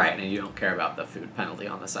them. Right, and you don't care about the food penalty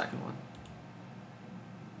on the second one.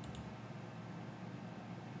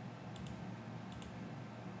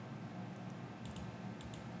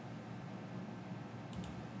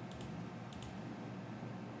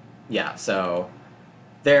 Yeah, so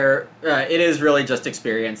there, it is really just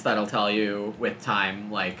experience that'll tell you with time,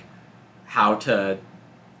 like, how to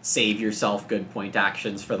save yourself good point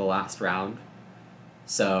actions for the last round.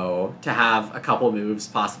 So to have a couple moves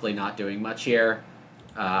possibly not doing much here,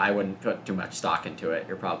 I wouldn't put too much stock into it.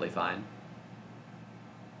 You're probably fine.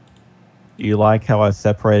 Do you like how I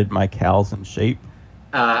separated my cows and sheep?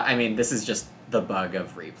 I mean, this is just the bug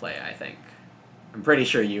of replay, I think. I'm pretty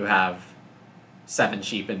sure you have 7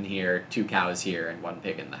 sheep in here, 2 cows here, and 1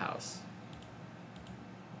 pig in the house.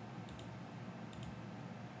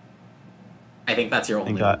 I think that's your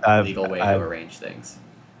only legal way to arrange things.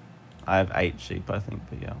 I have 8 sheep, I think,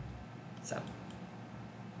 but yeah. 7.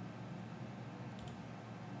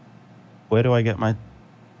 Where do I get my...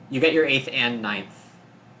 You get your 8th and 9th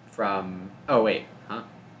from... Oh, wait. Huh?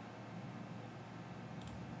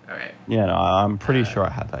 Okay. Yeah, no, I'm pretty sure I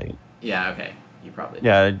have 8. Yeah, okay. You probably do.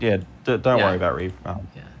 Yeah, don't worry about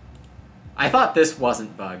Yeah. I thought this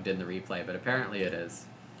wasn't bugged in the replay, but apparently it is.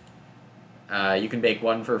 You can bake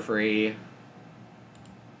 1 for free.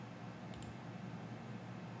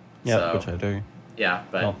 Yeah, So, which I do. Yeah,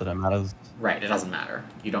 but... Not that it matters. Right, it doesn't matter.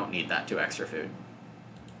 You don't need that 2 extra food.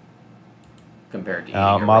 Compared to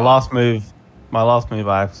my last move,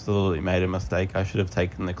 I absolutely made a mistake. I should have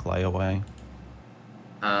taken the clay away.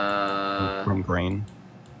 From green.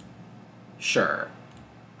 Sure.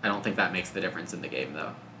 I don't think that makes the difference in the game,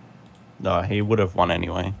 though. No, he would have won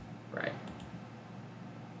anyway. Right.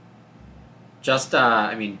 Just,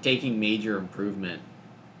 I mean, taking major improvement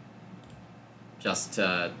just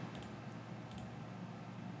to...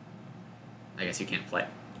 I guess you can't play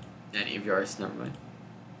any of yours. Never mind.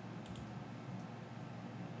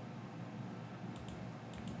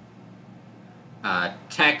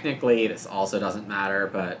 Technically, this also doesn't matter,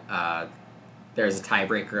 but there's a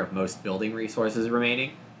tiebreaker of most building resources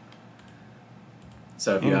remaining.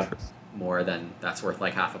 So if you have more, then that's worth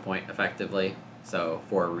like half a point effectively. So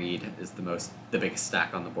 4 reed is the biggest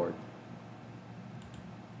stack on the board.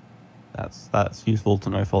 That's useful to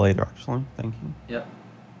know for later, actually. Thank you. Yep.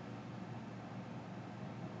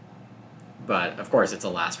 But of course, it's a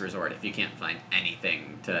last resort if you can't find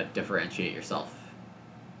anything to differentiate yourself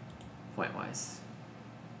point-wise.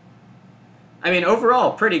 I mean,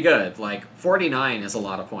 overall, pretty good. Like, 49 is a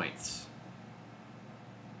lot of points.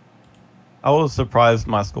 I was surprised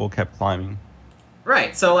my score kept climbing.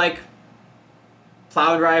 Right, so, like,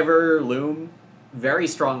 Plow Driver, Loom, very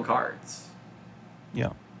strong cards.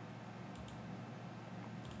 Yeah.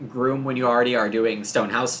 Groom when you already are doing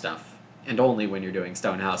Stonehouse stuff, and only when you're doing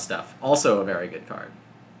Stonehouse stuff. Also a very good card.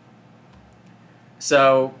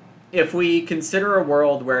 So, if we consider a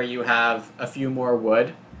world where you have a few more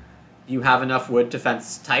wood, you have enough wood to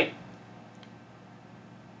fence tight,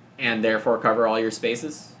 and therefore cover all your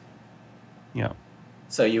spaces. Yeah.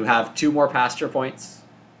 So you have 2 more pasture points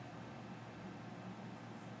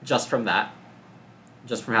just from that,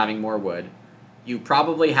 just from having more wood. You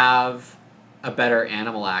probably have a better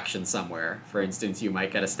animal action somewhere. For instance, you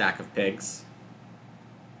might get a stack of pigs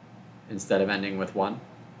instead of ending with 1.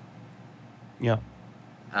 Yeah.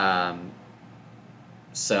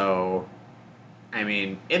 So, I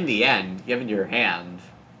mean, in the end, given your hand,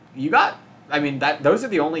 you got... I mean, those are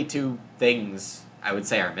the only 2 things I would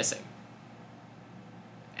say are missing.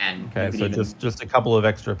 And okay, so just a couple of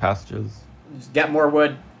extra pastures. Get more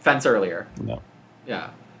wood, fence earlier. Yeah. Yeah.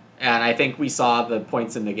 And I think we saw the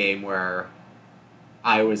points in the game where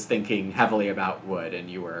I was thinking heavily about wood and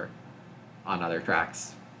you were on other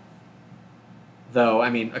tracks. Though, I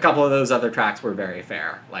mean, a couple of those other tracks were very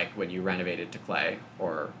fair, like when you renovated to clay,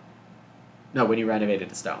 or... No, when you renovated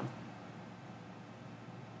to stone.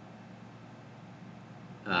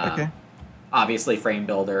 Okay. Obviously, Frame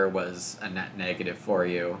Builder was a net negative for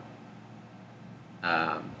you.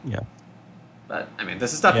 Yeah. But, I mean,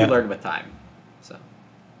 this is stuff you learn with time, so...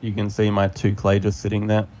 You can see my 2 clay just sitting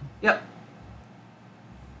there. Yep.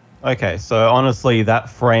 Okay, so honestly, the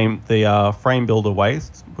frame builder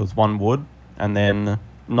waste was 1 wood, and then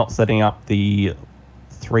not setting up the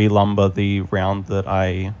 3 lumber the round that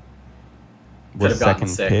I was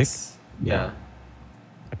second pick. Yeah.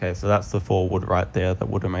 Okay, so that's the 4 wood right there that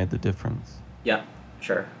would have made the difference. Yep,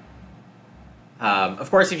 sure. Of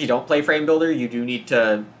course, if you don't play Frame Builder, you do need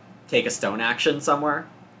to take a stone action somewhere.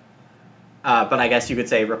 But I guess you could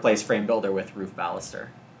say replace Frame Builder with Roof Baluster.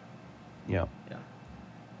 Yeah. Yeah.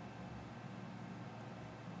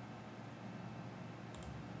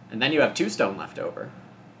 And then you have 2 stone left over.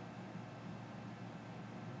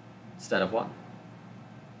 Instead of 1.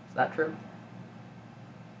 Is that true?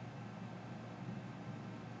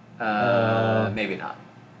 Maybe not.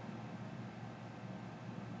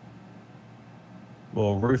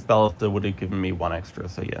 Well, Roof Baluster would have given me 1 extra,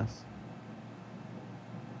 so yes.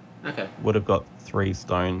 Okay. Would have got 3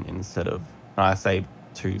 stone instead of... I saved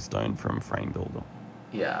 2 stone from Frame Builder.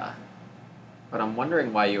 Yeah. But I'm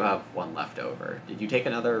wondering why you have 1 left over. Did you take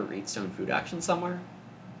another Reedstone food action somewhere?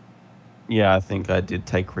 Yeah, I think I did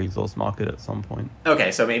take resource market at some point.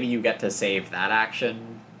 Okay, so maybe you get to save that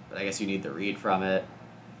action, but I guess you need to read from it.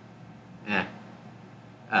 Eh.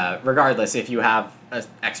 Regardless, if you have an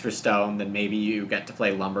extra stone, then maybe you get to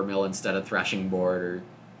play lumber mill instead of threshing board, or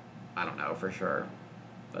I don't know for sure,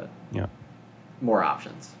 but Yeah. more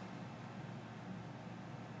options.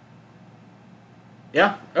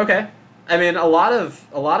 Yeah. Okay. I mean, a lot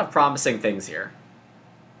of promising things here.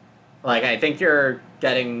 Like, I think you're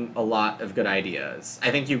getting a lot of good ideas. I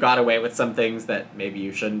think you got away with some things that maybe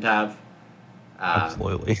you shouldn't have.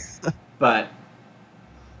 Absolutely. But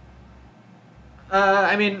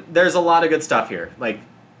I mean, there's a lot of good stuff here. Like,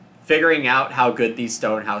 figuring out how good these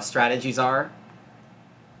stone house strategies are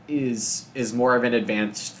is more of an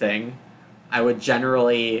advanced thing. I would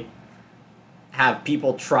generally have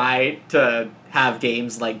people try to have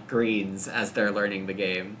games like greens as they're learning the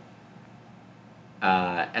game,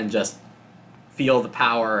 and just feel the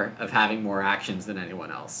power of having more actions than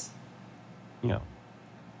anyone else. Yeah.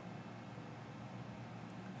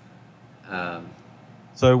 Um,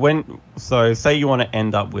 So say you want to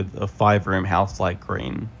end up with a 5-room house like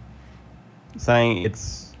green, saying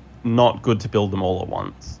it's not good to build them all at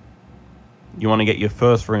once. You want to get your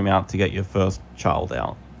first room out to get your first child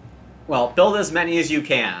out. well, build as many as you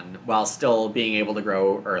can while still being able to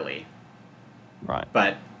grow early. Right.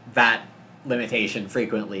 But that limitation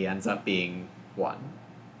frequently ends up being one.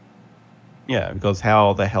 Yeah, because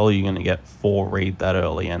how the hell are you going to get 4 reed that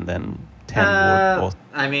early and then 10 wood, or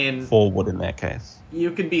I mean, 4 wood in their case?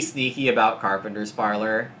 you can be sneaky about Carpenter's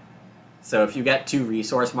Parlor. So if you get 2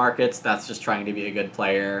 resource markets, that's just trying to be a good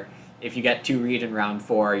player. If you get 2 reed in round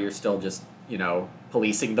 4, you're still just,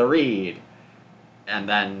 policing the reed. And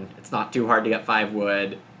then it's not too hard to get 5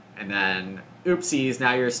 wood. And then, oopsies,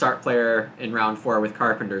 now you're a start player in round 4 with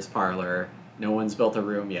Carpenter's Parlor. No one's built a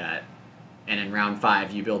room yet. And in round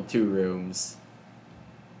 5, you build 2 rooms.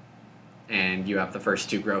 And you have the first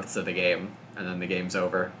 2 growths of the game. And then the game's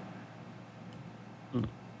over.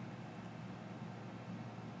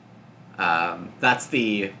 That's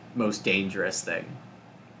the most dangerous thing.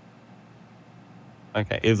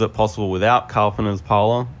 Okay, is it possible without Carpenter's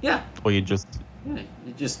Parlor? Yeah. Or you just...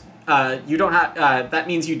 Yeah, you don't have, that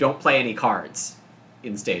means you don't play any cards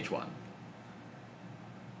in stage 1.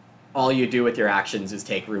 All you do with your actions is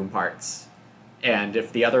take room parts. And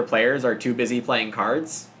if the other players are too busy playing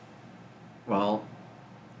cards, well,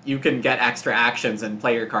 you can get extra actions and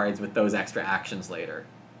play your cards with those extra actions later.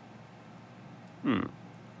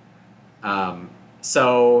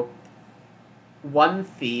 So, one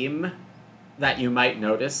theme that you might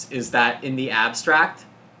notice is that in the abstract,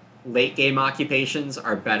 late game occupations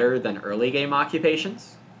are better than early game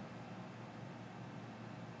occupations.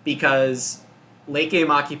 Because late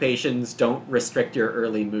game occupations don't restrict your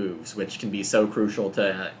early moves, which can be so crucial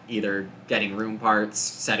to either getting room parts,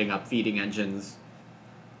 setting up feeding engines.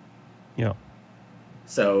 Yeah.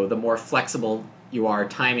 So the more flexible you are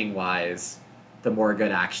timing-wise, the more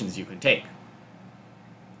good actions you can take.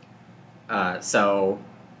 So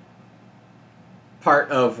part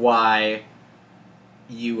of why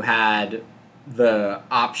you had the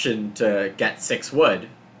option to get 6 wood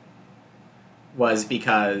was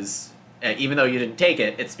because, even though you didn't take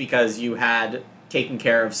it, it's because you had taken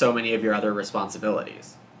care of so many of your other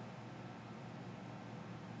responsibilities.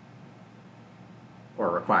 Or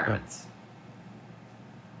requirements.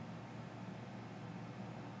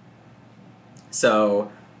 So,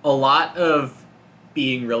 a lot of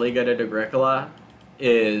being really good at Agricola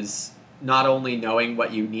is not only knowing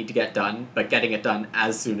what you need to get done, but getting it done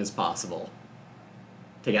as soon as possible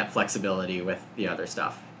to get flexibility with the other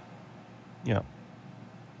stuff. Yeah.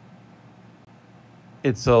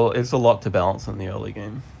 It's a lot to balance in the early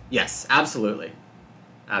game. Yes, absolutely.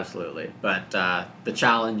 Absolutely. But the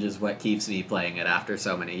challenge is what keeps me playing it after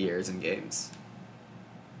so many years in games.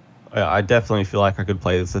 I definitely feel like I could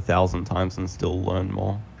play this 1,000 times and still learn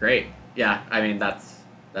more. Great. Yeah, I mean, that's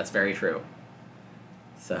very true.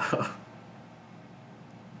 So,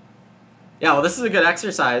 yeah, well, this is a good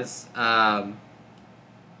exercise. I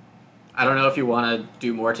don't know if you want to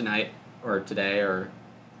do more tonight or today or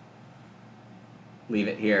leave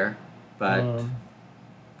it here, but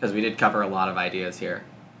because we did cover a lot of ideas here.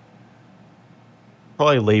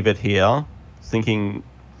 Probably leave it here. Thinking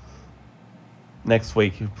next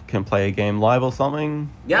week you can play a game live or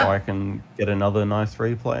something. Yeah. Or I can get another nice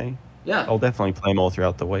replay. Yeah. I'll definitely play more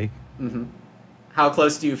throughout the week. Mm-hmm. How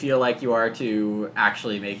close do you feel like you are to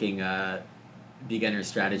actually making a beginner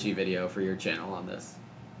strategy video for your channel on this?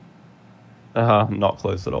 Not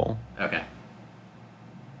close at all. Okay.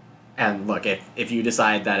 And look, if you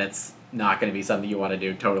decide that it's not going to be something you want to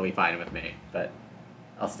do, totally fine with me. But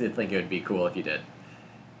I'll still think it would be cool if you did.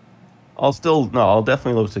 I'll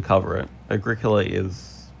definitely look to cover it. Agricola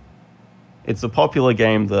it's a popular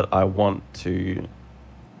game that I want to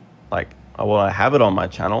have it on my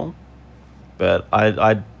channel, but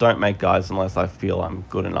I don't make guides unless I feel I'm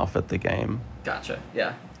good enough at the game. Gotcha.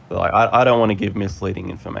 Yeah. But like, I don't want to give misleading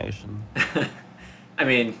information. I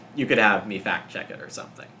mean, you could have me fact check it or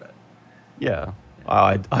something, but Yeah,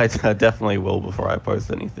 I definitely will before I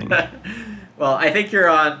post anything. well, I think you're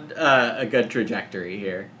on a good trajectory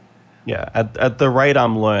here. Yeah, at the rate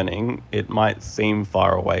I'm learning, it might seem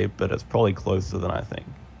far away, but it's probably closer than I think.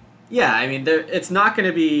 Yeah, I mean, it's not going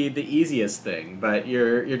to be the easiest thing, but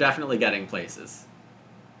you're definitely getting places.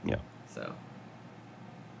 Yeah. So,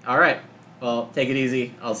 all right. Well, take it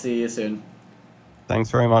easy. I'll see you soon. Thanks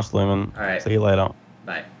very much, Lumen. All right. See you later.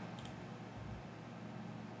 Bye.